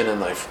situation in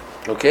life.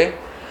 Okay?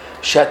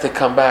 She had to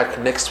come back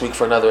next week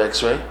for another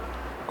x-ray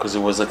because it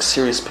was like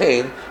serious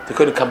pain. They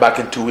couldn't come back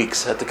in 2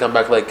 weeks. Had to come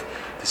back like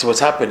to see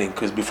what's happening,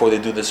 because before they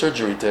do the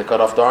surgery to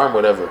cut off the arm,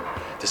 whatever,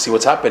 to see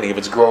what's happening, if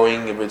it's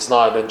growing, if it's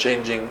not, and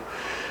changing.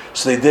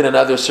 So they did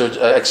another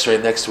x-ray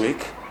next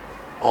week.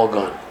 All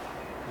gone.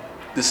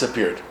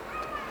 Disappeared.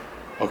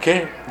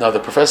 Okay? Now the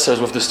professor is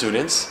with the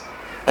students,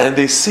 and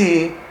they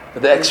see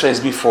the x-rays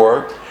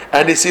before,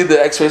 and they see the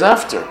x-rays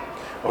after.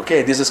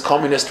 Okay, this is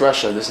communist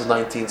Russia. This is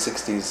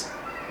 1960s,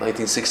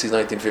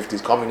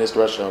 1950s, communist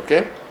Russia,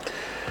 okay?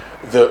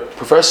 The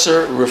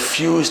professor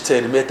refused to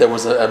admit there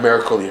was a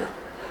miracle here.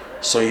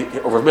 So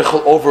Rav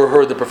Michal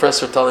overheard the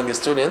professor telling his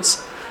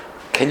students,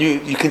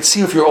 you can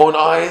see with your own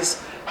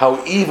eyes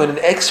how even an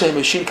x-ray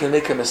machine can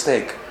make a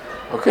mistake.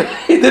 Okay?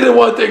 He didn't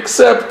want to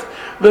accept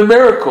the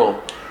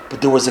miracle.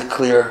 But there was a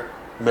clear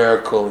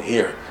miracle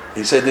here.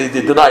 He said they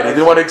denied. He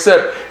didn't want to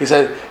accept. He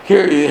said,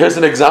 here's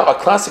an example, a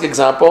classic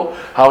example,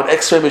 how an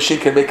x-ray machine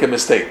can make a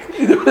mistake.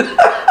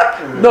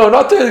 No,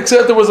 not to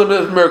accept there was a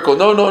miracle.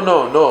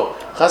 No.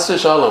 Chas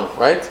v'shalom,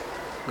 right?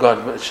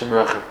 God, Shem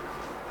Rachem.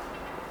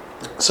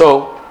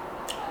 So,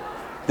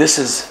 this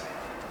is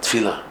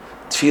tefillah.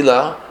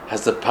 Tefillah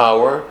has the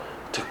power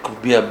to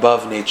be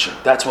above nature.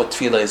 That's what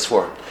tefillah is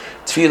for.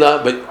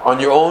 Tefillah, but on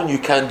your own you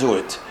can't do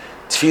it.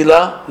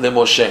 Tefillah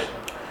leMoshe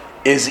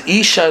is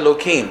Ish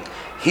Elokim.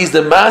 He's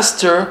the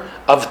master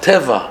of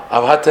Teva,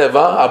 of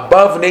HaTeva,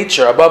 above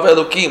nature, above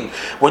Elokim.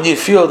 When you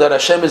feel that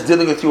Hashem is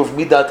dealing with you with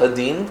Midat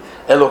Hadin,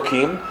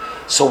 Elokim,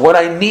 so what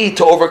I need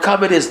to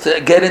overcome it is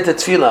to get into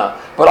Tefillah.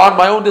 But on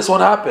my own this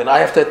won't happen. I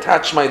have to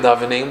attach my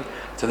davening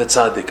to the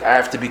tzaddik. I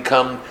have to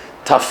become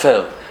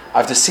tafel. I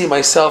have to see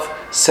myself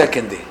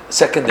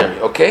secondary,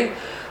 okay?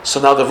 So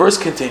now the verse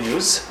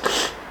continues.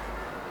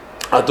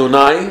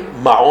 Adonai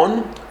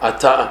Ma'on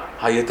Ata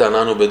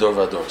Hayetananu Bedor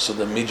Vador. So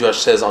the Midrash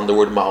says on the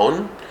word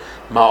Ma'on.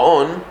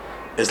 Ma'on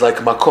is like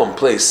Makom,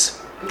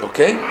 place.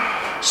 Okay?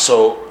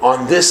 So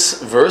on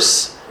this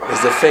verse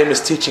is the famous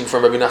teaching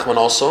from Rabbi Nachman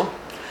also,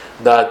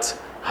 that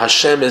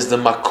Hashem is the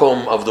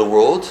Makom of the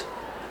world,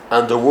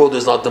 and the world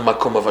is not the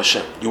Makom of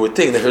Hashem. You would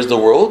think that here's the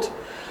world,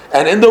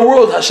 and in the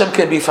world Hashem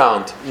can be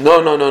found.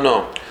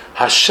 No.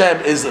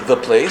 Hashem is the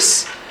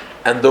place,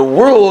 and the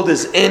world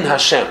is in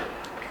Hashem.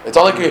 It's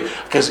all like,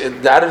 because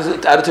the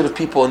attitude of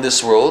people in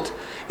this world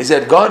is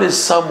that God is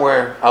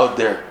somewhere out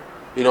there.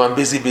 I'm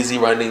busy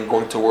running,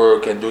 going to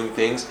work and doing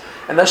things.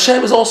 And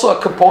Hashem is also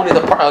a component,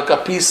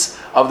 a piece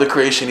of the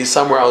creation. He's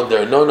somewhere out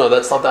there. No,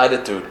 that's not the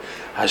attitude.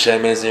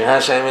 Hashem is here,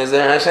 Hashem is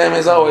there, Hashem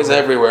is always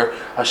everywhere.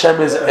 Hashem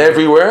is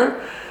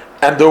everywhere,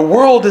 and the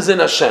world is in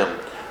Hashem.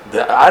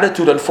 The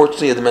attitude,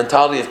 unfortunately, the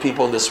mentality of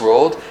people in this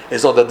world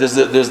is not that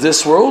there's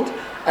this world,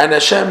 and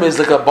Hashem is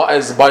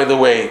is by the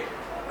way.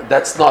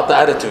 That's not the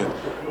attitude.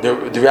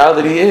 The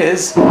reality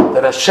is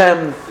that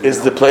Hashem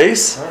is the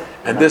place,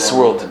 and this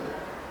world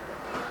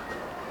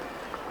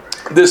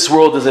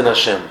is in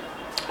Hashem.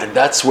 And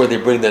that's where they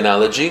bring the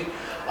analogy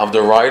of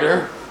the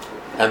rider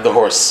and the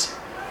horse.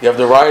 You have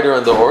the rider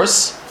and the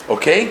horse,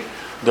 okay?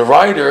 The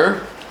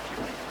rider,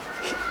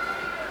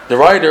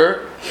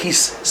 he's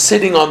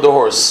sitting on the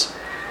horse.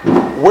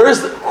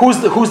 Who's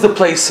the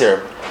place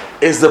here?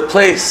 Is the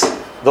place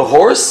the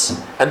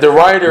horse, and the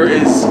rider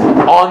is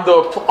on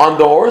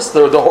the horse?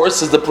 The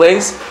horse is the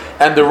place,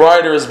 and the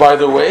rider is by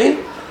the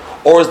way?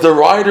 Or is the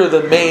rider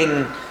the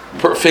main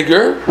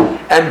figure,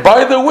 and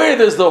by the way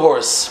there's the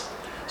horse?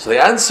 So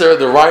the answer,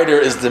 the rider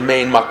is the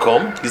main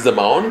makom, he's the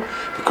ma'on,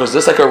 because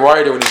just like a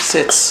rider, when he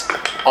sits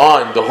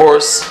on the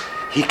horse,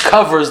 he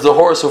covers the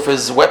horse with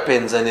his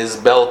weapons and his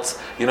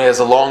belt. He has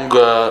a long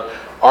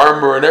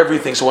armor and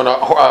everything. So when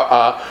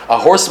a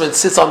horseman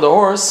sits on the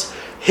horse,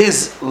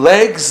 his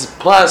legs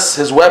plus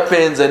his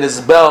weapons and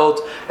his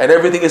belt and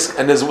everything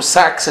and his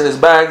sacks and his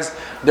bags,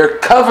 they're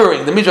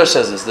covering, the Midrash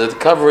says this, they're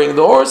covering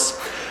the horse.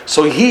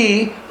 So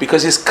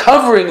because he's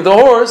covering the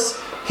horse,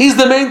 He's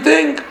the main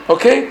thing.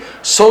 Okay?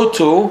 So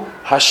too,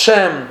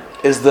 Hashem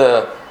is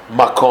the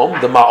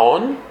makom, the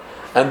ma'on,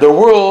 and the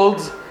world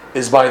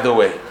is by the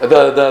way.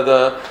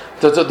 The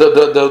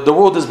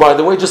world is by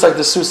the way, just like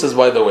the sus is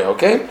by the way.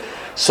 Okay?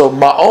 So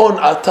ma'on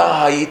ata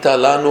hayita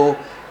lanu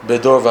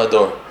bedor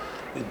vador.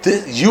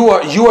 You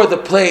are the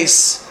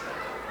place.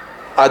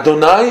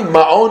 Adonai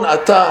ma'on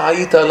ata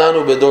hayita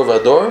lanu bedor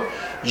vador.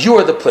 You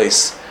are the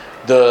place.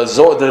 The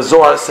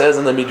Zohar says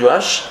in the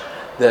Midrash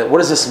that, what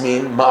does this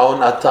mean?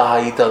 Ma'on ata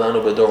hayita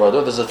lanu bedor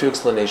vador. There's a few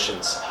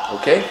explanations.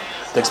 Okay,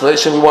 the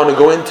explanation we want to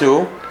go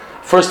into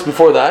first,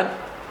 before that,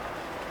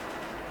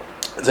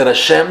 is that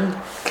Hashem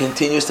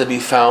continues to be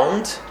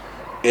found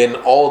in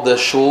all the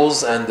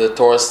shuls and the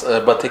Torah,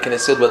 Batei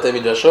Knesset, Batei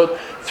Midrashot,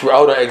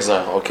 throughout our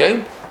exile.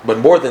 Okay, but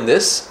more than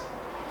this,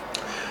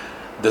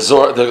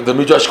 the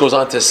Midrash goes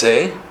on to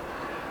say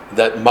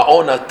that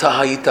Ma'on ata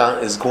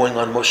hayita is going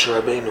on Moshe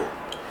Rabbeinu.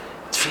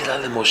 Tfilah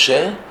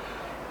leMoshe,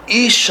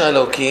 Ish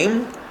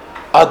Elokim,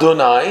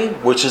 Adonai,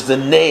 which is the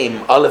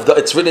name, Aleph,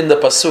 it's written in the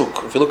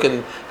Pasuk. If you look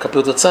in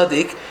Kapitel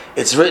Tzadik,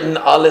 it's written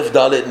Aleph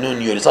Dalet Nun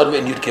Yud. It's not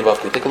written Yud Kei Vav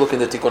Kei. Take a look in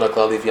the Tikkun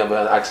HaKlali if you have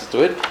access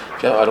to it.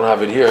 I don't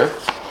have it here.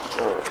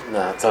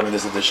 It's not in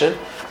this edition.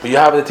 But you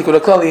have the Tikkun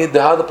HaKlali,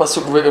 how the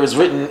Pasuk was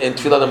written in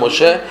Tfilah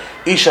leMoshe,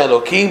 Ish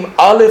Elokim,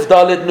 Aleph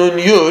Dalet Nun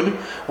Yud,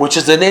 which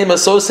is the name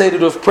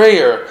associated with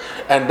prayer.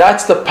 And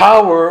that's the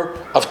power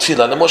of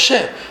Tfilah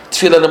leMoshe.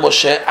 Tfilah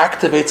leMoshe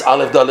activates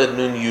Aleph Dalet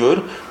Nun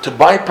Yud to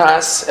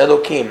bypass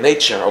Elokim,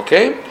 nature,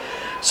 okay?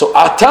 So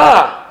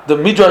Ata, the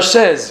Midrash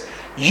says,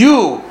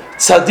 you,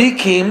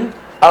 Tzadikim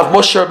of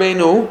Moshe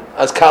Rabbeinu,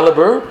 as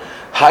caliber,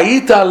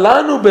 Hayita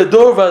lanu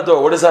bedor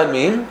vador. What does that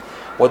mean?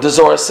 What the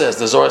Zohar says.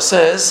 The Zohar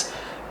says,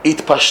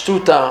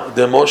 Itpashtuta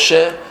de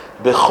Moshe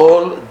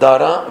bechol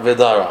dara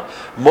vedara.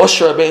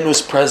 Moshe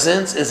Rabbeinu's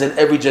presence is in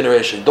every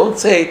generation. Don't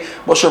say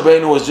Moshe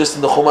Rabbeinu was just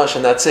in the Chumash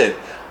and that's it.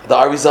 The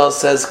Arizal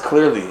says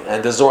clearly,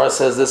 and the Zohar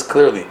says this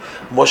clearly,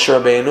 Moshe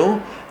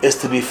Rabbeinu is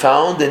to be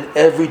found in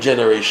every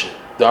generation.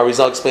 The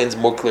Arizal explains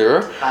more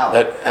clearer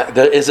that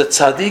there is a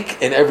tzaddik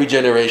in every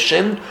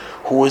generation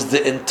who is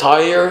the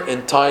entire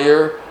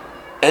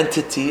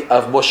entity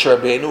of Moshe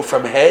Rabbeinu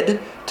from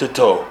head to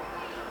toe.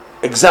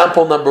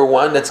 Example number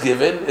one that's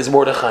given is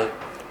Mordechai.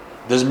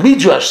 The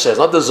Midrash says,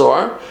 not the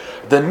Zohar,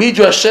 the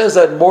Midrash says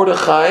that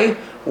Mordechai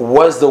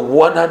was the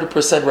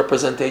 100%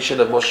 representation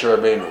of Moshe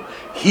Rabbeinu.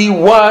 He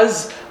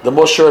was the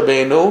Moshe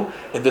Rabbeinu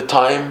in the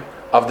time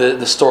of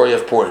the story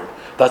of Purim.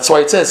 That's why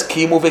it says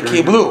Kimu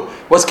ve'kiblu.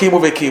 What's Kimu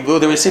ve'kiblu?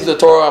 They received the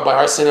Torah by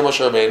Har Sinai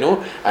Moshe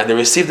Rabbeinu, and they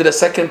received it a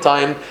second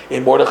time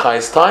in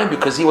Mordechai's time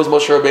because he was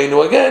Moshe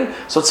Rabbeinu again.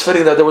 So it's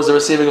fitting that there was the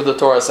receiving of the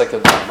Torah a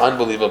second time.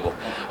 Unbelievable.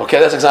 Okay,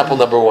 that's example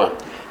number one.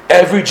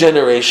 Every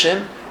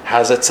generation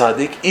has a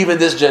tzaddik. Even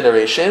this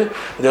generation,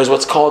 there's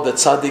what's called the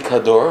tzaddik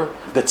hador,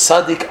 the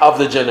tzaddik of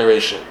the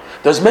generation.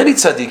 There's many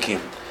tzaddikim.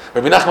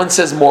 Rabbi Nachman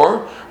says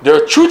more. There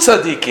are true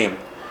tzaddikim,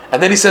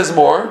 and then he says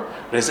more.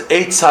 There's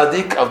a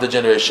tzaddik of the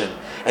generation.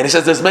 And he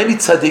says there's many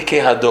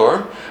tzaddikei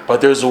hador,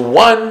 but there's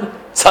one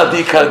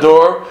tzaddik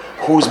hador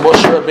who's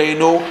Moshe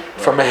Rabbeinu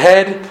from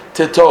head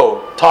to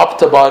toe, top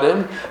to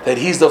bottom, that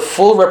he's the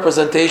full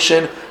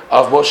representation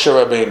of Moshe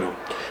Rabbeinu.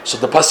 So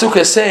the pasuk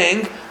is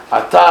saying,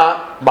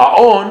 Ata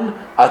ma'on,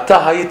 ata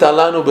hayita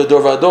lanu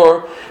bedor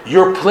vador,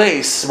 your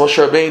place, Moshe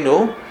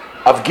Rabbeinu,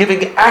 of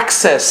giving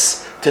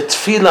access to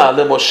tefillah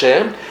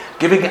leMoshe,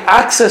 giving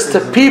access to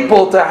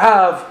people to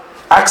have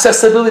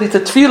accessibility to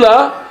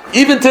tefillah,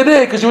 even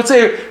today, because you would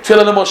say,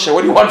 Tefillah leMoshe,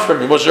 what do you want from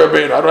me? Moshe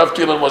Rabbeinu, I don't have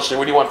Tefillah leMoshe,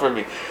 what do you want from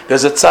me?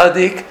 There's a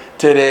tzaddik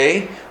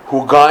today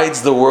who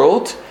guides the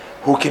world,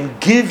 who can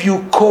give you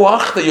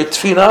koach, that your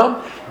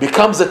tefillah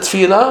becomes a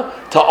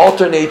tefillah to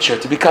alter nature,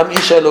 to become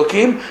Isha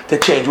Elokim, to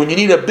change. When you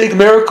need a big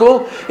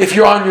miracle, if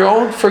you're on your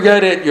own,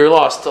 forget it, you're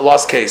lost, a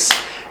lost case.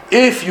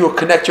 If you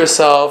connect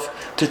yourself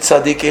to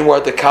tzaddikim who are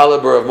at the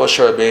caliber of Moshe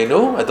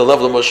Rabbeinu, at the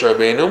level of Moshe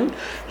Rabbeinu,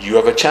 you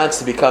have a chance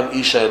to become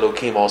Isha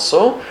Elokim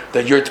also,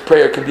 that your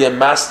prayer can be a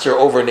master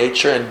over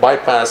nature and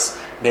bypass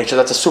nature.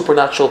 That's a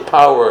supernatural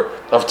power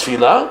of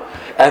tefillah.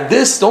 And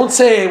this, don't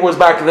say it was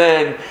back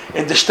then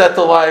in the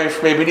shtetl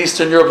life, maybe in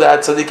Eastern Europe,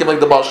 that had tzaddikim like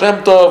the Baal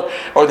Shem Tov,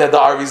 or they had the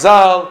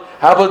Arizal.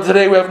 How about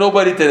today? We have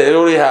nobody today.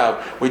 What do we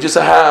have? We just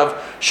have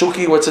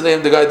Shuki, what's the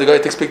name? The guy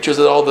takes pictures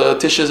of all the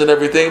tissues and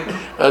everything.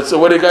 So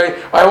what a guy,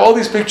 I have all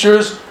these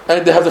pictures,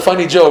 and they have the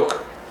funny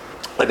joke.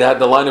 Like they had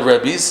the line of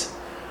rabbis,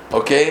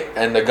 okay?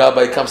 And the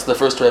Gabbai comes to the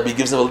first rabbi,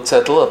 gives him a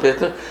zettel, a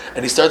paper,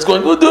 and he starts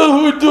going,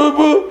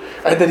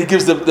 and then he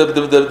gives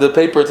the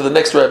paper to the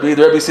next rabbi.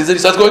 The rabbi sees it, he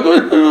starts going,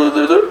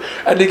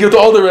 and they give it to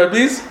all the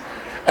rabbis.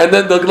 And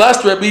then the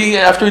last rabbi,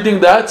 after reading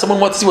that, someone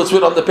wants to see what's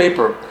written on the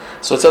paper.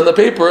 So it's on the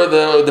paper,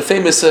 the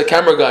famous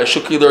camera guy,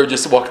 Shuki Lur,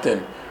 just walked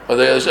in. So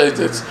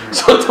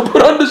to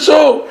put on the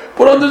show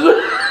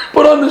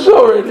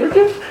right here,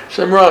 okay?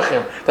 Shem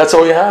Rachem. That's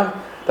all we have?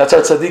 That's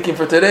our tzaddikim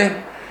for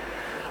today?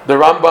 The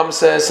Rambam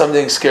says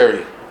something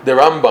scary. The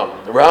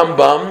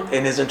Rambam,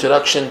 in his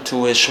introduction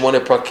to his Shmone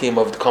Prakim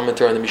of the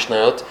commentary on the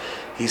Mishnayot,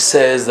 he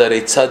says that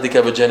a tzaddik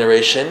of a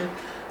generation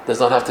does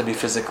not have to be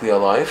physically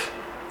alive.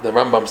 The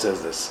Rambam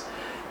says this.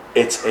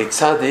 It's a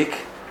tzaddik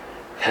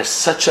has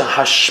such a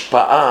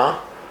hashpa'ah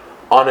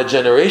on a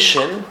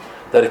generation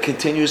that it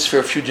continues for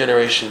a few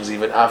generations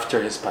even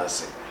after his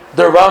passing.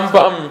 The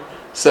Rambam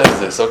says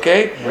this,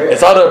 okay?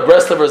 It's out of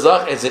Breslev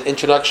Zach. It's an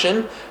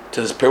introduction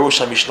to this Perush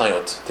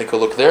HaMishnayot. Take a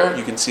look there.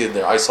 You can see it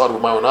there. I saw it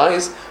with my own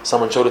eyes.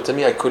 Someone showed it to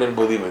me. I couldn't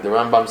believe it. The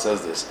Rambam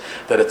says this,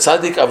 that a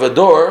tzaddik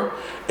avador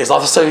is not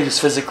necessarily he's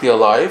physically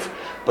alive,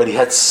 but he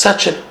had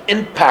such an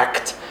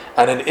impact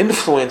and an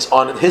influence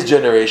on his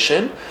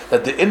generation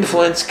that the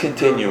influence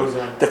continued.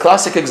 The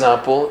classic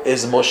example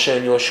is Moshe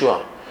and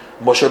Yoshua.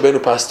 Moshe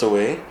Rabbeinu passed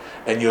away,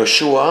 and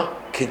Yoshua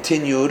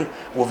continued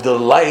with the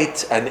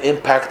light and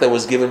impact that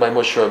was given by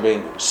Moshe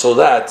Rabbeinu. So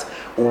that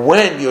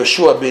when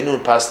Yoshua ben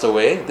Nun passed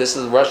away, this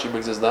is Rashi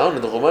brings this down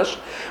in the Chumash,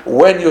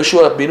 when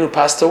Yoshua ben Nun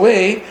passed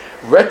away,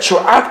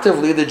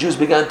 retroactively the Jews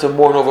began to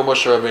mourn over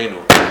Moshe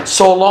Rabbeinu.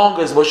 So long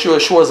as Moshe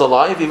Yoshua was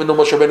alive, even though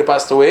Moshe Rabbeinu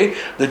passed away,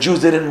 the Jews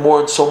didn't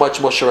mourn so much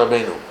Moshe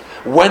Rabbeinu.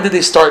 When did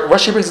they start?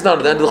 Rashi brings it down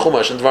at the end of the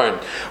Chumash and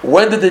Dvarim.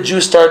 When did the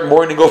Jews start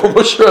mourning over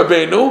Moshe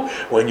Rabbeinu?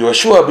 When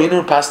Yoshua ben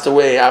Nun passed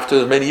away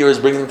after many years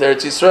bringing them to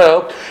Eretz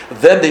Yisrael,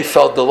 then they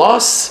felt the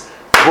loss.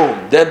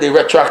 Boom. Then they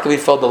retroactively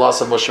felt the loss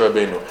of Moshe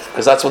Rabbeinu,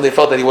 because that's when they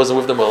felt that he wasn't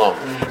with them alone.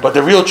 But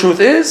the real truth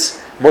is,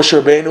 Moshe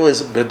Rabbeinu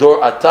is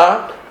Bedor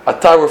Ata.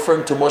 Ata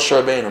referring to Moshe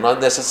Rabbeinu, not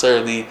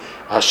necessarily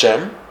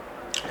Hashem,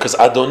 because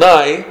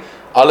Adonai,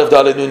 Aleph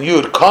Dalet Nun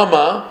Yud,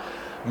 Kama.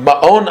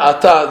 Ma'on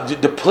Ata,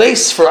 the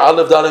place for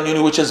Aleph Dalet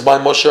Nun, which is by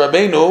Moshe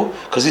Rabbeinu,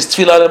 because he's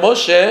Tfilah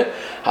Moshe.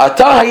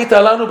 Ata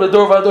Hayita Lanu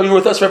Bedor Vado, you're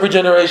with us for every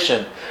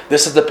generation.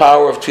 This is the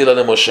power of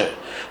Tfilah Moshe.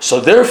 So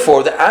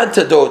therefore, the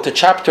antidote to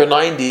chapter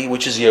 90,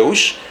 which is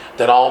Yehush,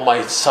 that all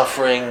my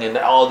suffering and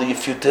all the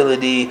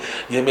futility,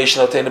 where did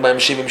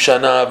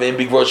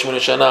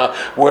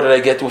I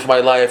get with my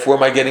life? Where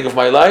am I getting with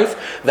my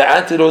life? The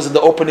antidote is in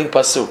the opening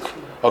pasuk.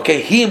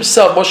 Okay, he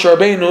himself, Moshe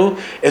Rabbeinu,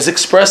 is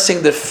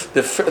expressing the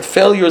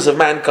failures of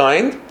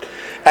mankind,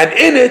 and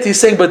in it he's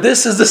saying, but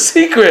this is the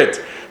secret.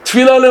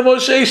 Tfilah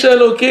leMoshe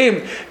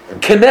Elokim.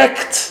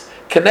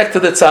 Connect to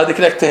the tzaddik,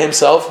 connect to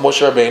himself,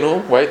 Moshe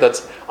Rabbeinu, right?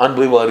 That's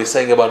unbelievable that he's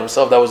saying about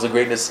himself. That was the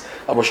greatness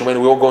of Moshe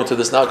Rabbeinu. We won't go into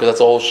this now because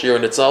that's a whole shir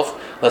in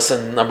itself.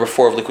 Lesson number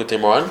 4 of Likutei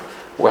Moharan.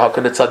 Where how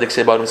can the tzaddik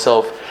say about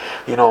himself,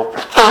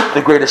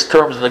 the greatest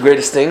terms and the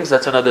greatest things?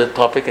 That's another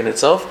topic in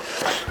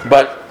itself.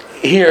 But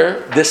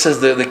here, this is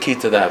the key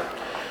to that.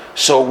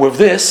 So with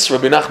this,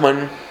 Rabbi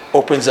Nachman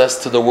opens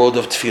us to the world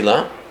of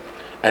Tefillah,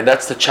 and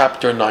that's the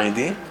chapter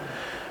 90.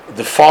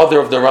 The father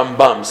of the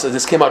Rambam. So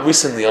this came out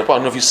recently. I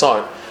don't know if you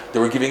saw it. They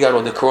were giving out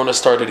when the Corona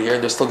started here,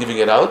 and they're still giving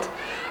it out.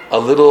 A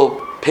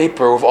little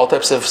paper with all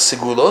types of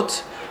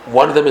sigulot.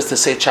 One of them is to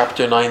say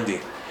chapter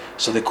 90.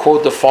 So they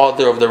quote the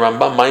father of the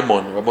Rambam,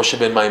 Maimon, Rav Moshe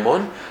ben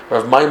Maimon.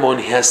 Rav Maimon,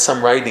 he has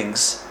some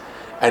writings,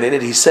 and in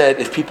it he said,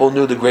 if people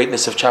knew the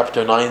greatness of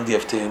chapter 90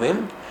 of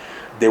Tehillim,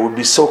 they would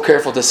be so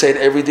careful to say it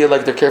every day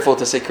like they're careful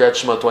to say Kriyat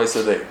Shema twice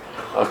a day.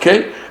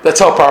 Okay? That's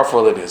how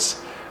powerful it is.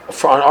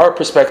 On our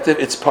perspective,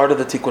 it's part of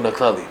the Tikkun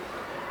HaKlali.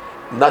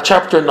 Now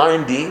chapter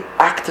 90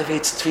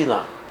 activates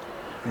Tefillah.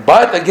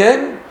 But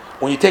again,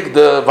 when you take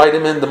the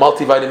vitamin, the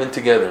multivitamin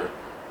together,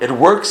 it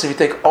works if you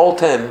take all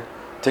 10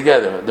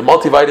 together. The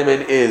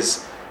multivitamin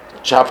is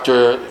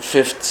chapter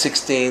 5,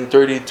 16,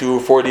 32,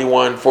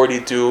 41,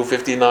 42,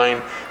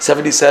 59,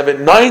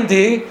 77,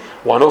 90,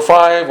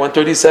 105,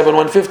 137,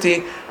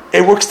 150.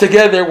 It works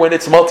together when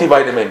it's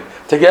multivitamin.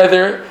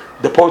 Together,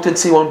 the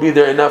potency won't be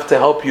there enough to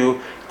help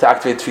you to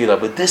activate Tefillah.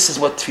 But this is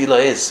what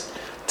Tefillah is.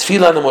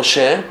 Tefillah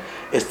Moshe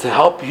is to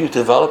help you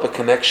develop a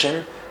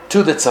connection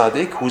to the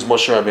tzaddik, who's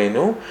Moshe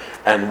Rabbeinu,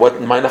 and what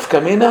Ma'anaf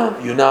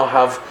Kamina, you now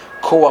have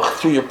koach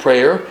through your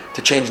prayer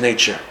to change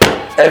nature.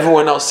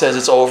 Everyone else says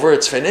it's over,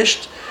 it's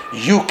finished.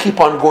 You keep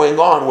on going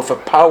on with a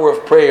power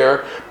of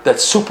prayer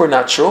that's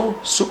supernatural,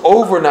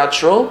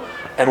 overnatural,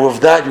 and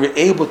with that you're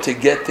able to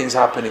get things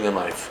happening in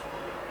life.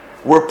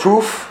 We're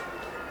proof,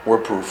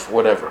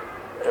 whatever.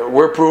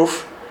 We're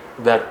proof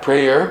that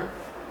prayer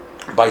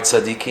by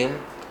tzaddikim,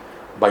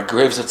 by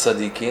graves of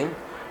tzaddikim,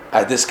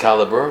 at this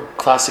caliber,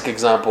 classic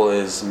example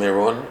is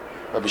Meron,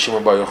 Rabbi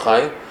Shimon Bar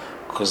Yochai,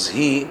 because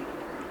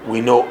we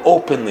know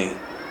openly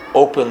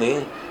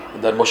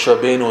that Moshe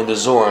Rabbeinu in the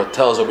Zohar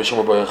tells Rabbi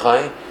Shimon Bar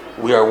Yochai,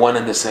 we are one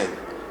and the same.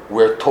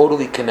 We're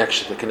totally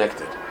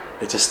connected.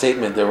 It's a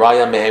statement. The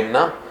Raya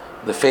Mehemna,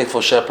 the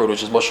faithful shepherd,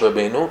 which is Moshe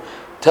Rabbeinu,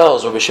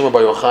 tells Rabbi Shimon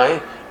Bar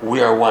Yochai,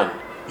 we are one.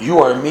 You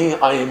are me,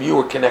 I am you,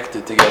 we're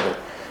connected together.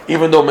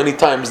 Even though many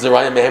times the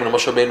Raya Mehem and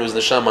Moshe Rabbeinu is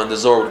the Shama and the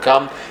Zohar would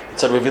come, he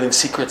started revealing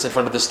secrets in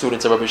front of the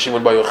students of Rabbi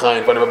Shimon Bar Yochai.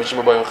 In front of Rabbi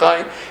Shimon Bar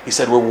Yochai, he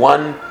said, we're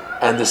one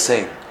and the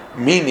same.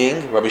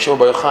 Meaning, Rabbi Shimon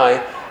Bar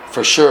Yochai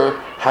for sure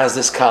has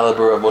this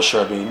caliber of Moshe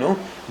Rabbeinu.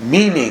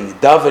 Meaning,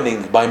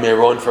 davening by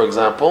Meron, for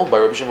example, by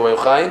Rabbi Shimon Bar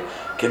Yochai,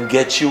 can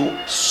get you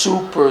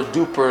super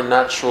duper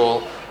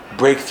natural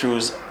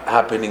breakthroughs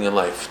happening in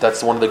life.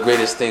 That's one of the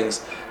greatest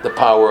things, the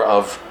power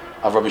of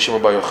Rabbi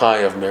Shimon Bar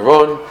Yochai, of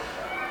Meron.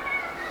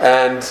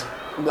 And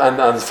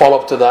follow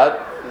up to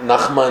that,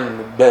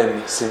 Nachman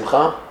ben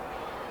Simcha,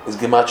 is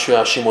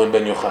Gematria Shimon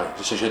ben Yochai.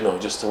 Just so you know,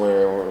 just to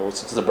where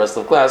since the rest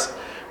of the class,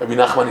 Rabbi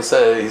Nachman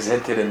he's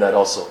hinted in that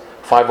also.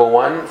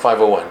 501.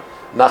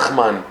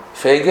 Nachman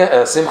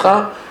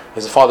Simcha.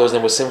 His father's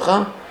name was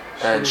Simcha,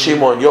 and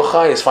Shimon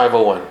Yochai is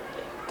 501.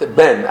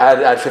 Ben,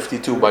 add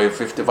 52 by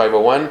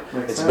 501.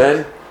 It's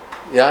Ben.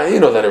 Yeah, you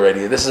know that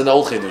already. This is an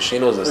old Chidush. He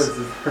knows this.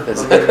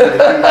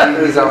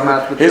 He's our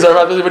math. He's our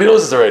math, but he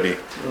knows this already.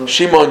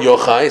 Shimon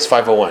Yochai is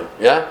 501.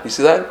 Yeah, you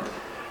see that?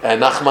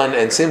 And Nachman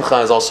and Simcha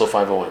is also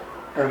 501.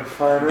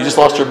 You just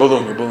lost your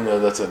balloon. Your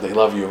balloon. That's it. They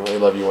love you. They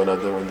love you.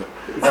 Another window.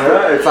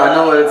 If I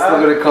know it, it's still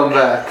gonna come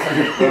back.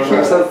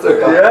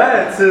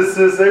 Yeah,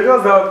 it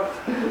goes up.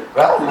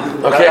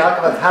 Okay.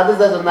 How does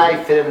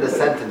Adonai fit in the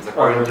sentence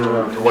according to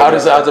How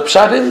does the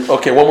pshat in?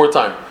 Okay, one more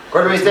time.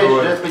 According to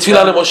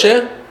Tefillah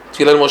LeMoshe.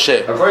 Tefillah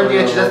LeMoshe. According to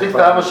you, she just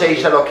Tefillah Moshe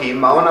Ish Elokim.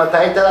 Ma'on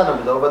Atay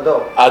Telanu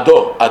B'dor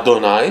B'dor.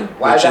 Adonai.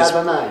 Why Which is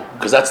Adonai?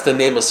 because that's the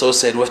name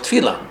associated with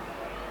tefillah.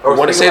 Or I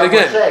want to say it speaking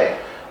again. about Moshe.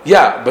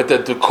 Yeah, but the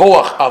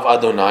koach of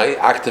Adonai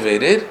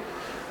activated.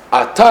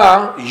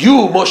 Ata,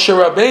 you Moshe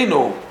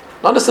Rabbeinu,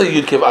 not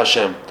necessarily Yud Kev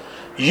Hashem.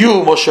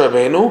 You Moshe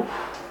Rabbeinu,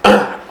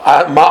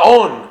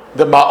 Ma'on,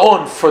 the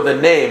Ma'on for the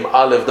name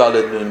Aleph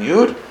Dalet Nun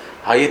Yud,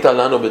 Hayita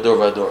Lanu B'dor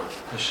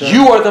Vador.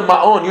 You are the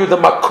Ma'on. You're the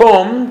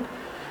Makom.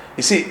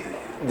 You see,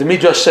 the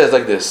Midrash says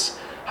like this: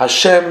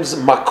 Hashem's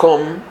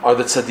Makom are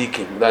the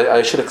tzaddikim.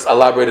 I should have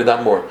elaborated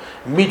that more.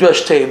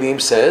 Midrash Tehillim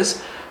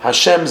says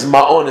Hashem's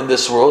Ma'on in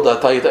this world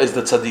is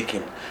the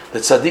tzaddikim. The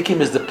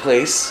tzaddikim is the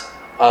place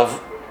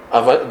of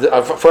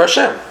for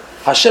Hashem.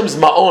 Hashem's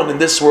ma'on in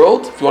this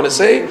world, if you want to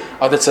say,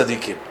 are the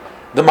tzaddikim.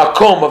 The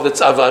makom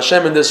of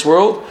Hashem in this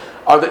world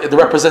are the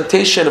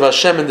representation of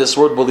Hashem in this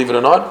world. Believe it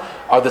or not,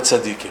 are the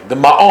tzaddikim. The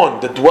ma'on,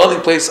 the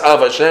dwelling place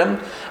of Hashem,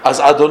 as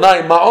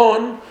Adonai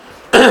ma'on,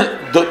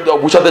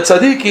 which are the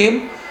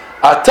tzaddikim.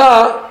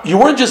 Ata, you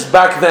weren't just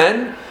back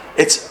then.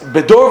 It's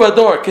bedor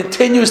vador,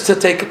 continues to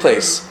take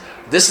place.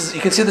 This is,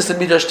 you can see this in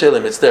Midrash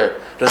Tehillim. It's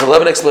there. There's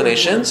 11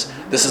 explanations.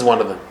 This is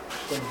one of them.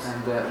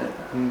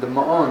 And the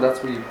Ma'on,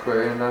 that's where you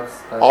pray, and that's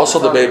Also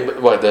the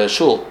tzaddik. babe, the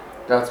shul.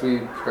 That's where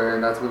you pray,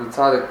 and that's where the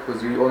tzaddik,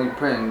 because you only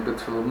praying the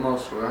Tefillah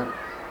Moshe, right?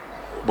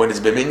 When it's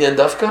Beminya and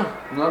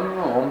Dafka? No.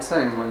 All I'm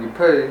saying is when you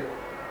pray,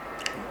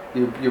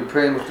 you're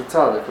praying with the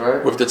tzaddik,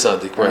 right? With the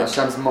tzaddik, And right.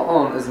 Hashem's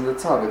Ma'on is in the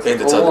tzaddik. In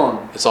the It's all tzaddik.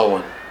 one. It's all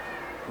one.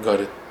 Got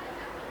it.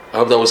 I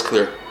hope that was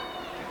clear.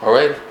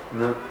 Alright?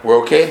 No. We're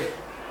okay?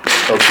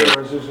 Okay.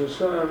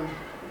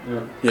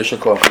 Yeah. Yeshua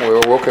Koach.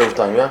 We're okay with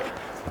time, yeah?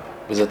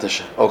 B'ezrat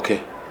Hashem.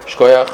 Okay. Shkoyach.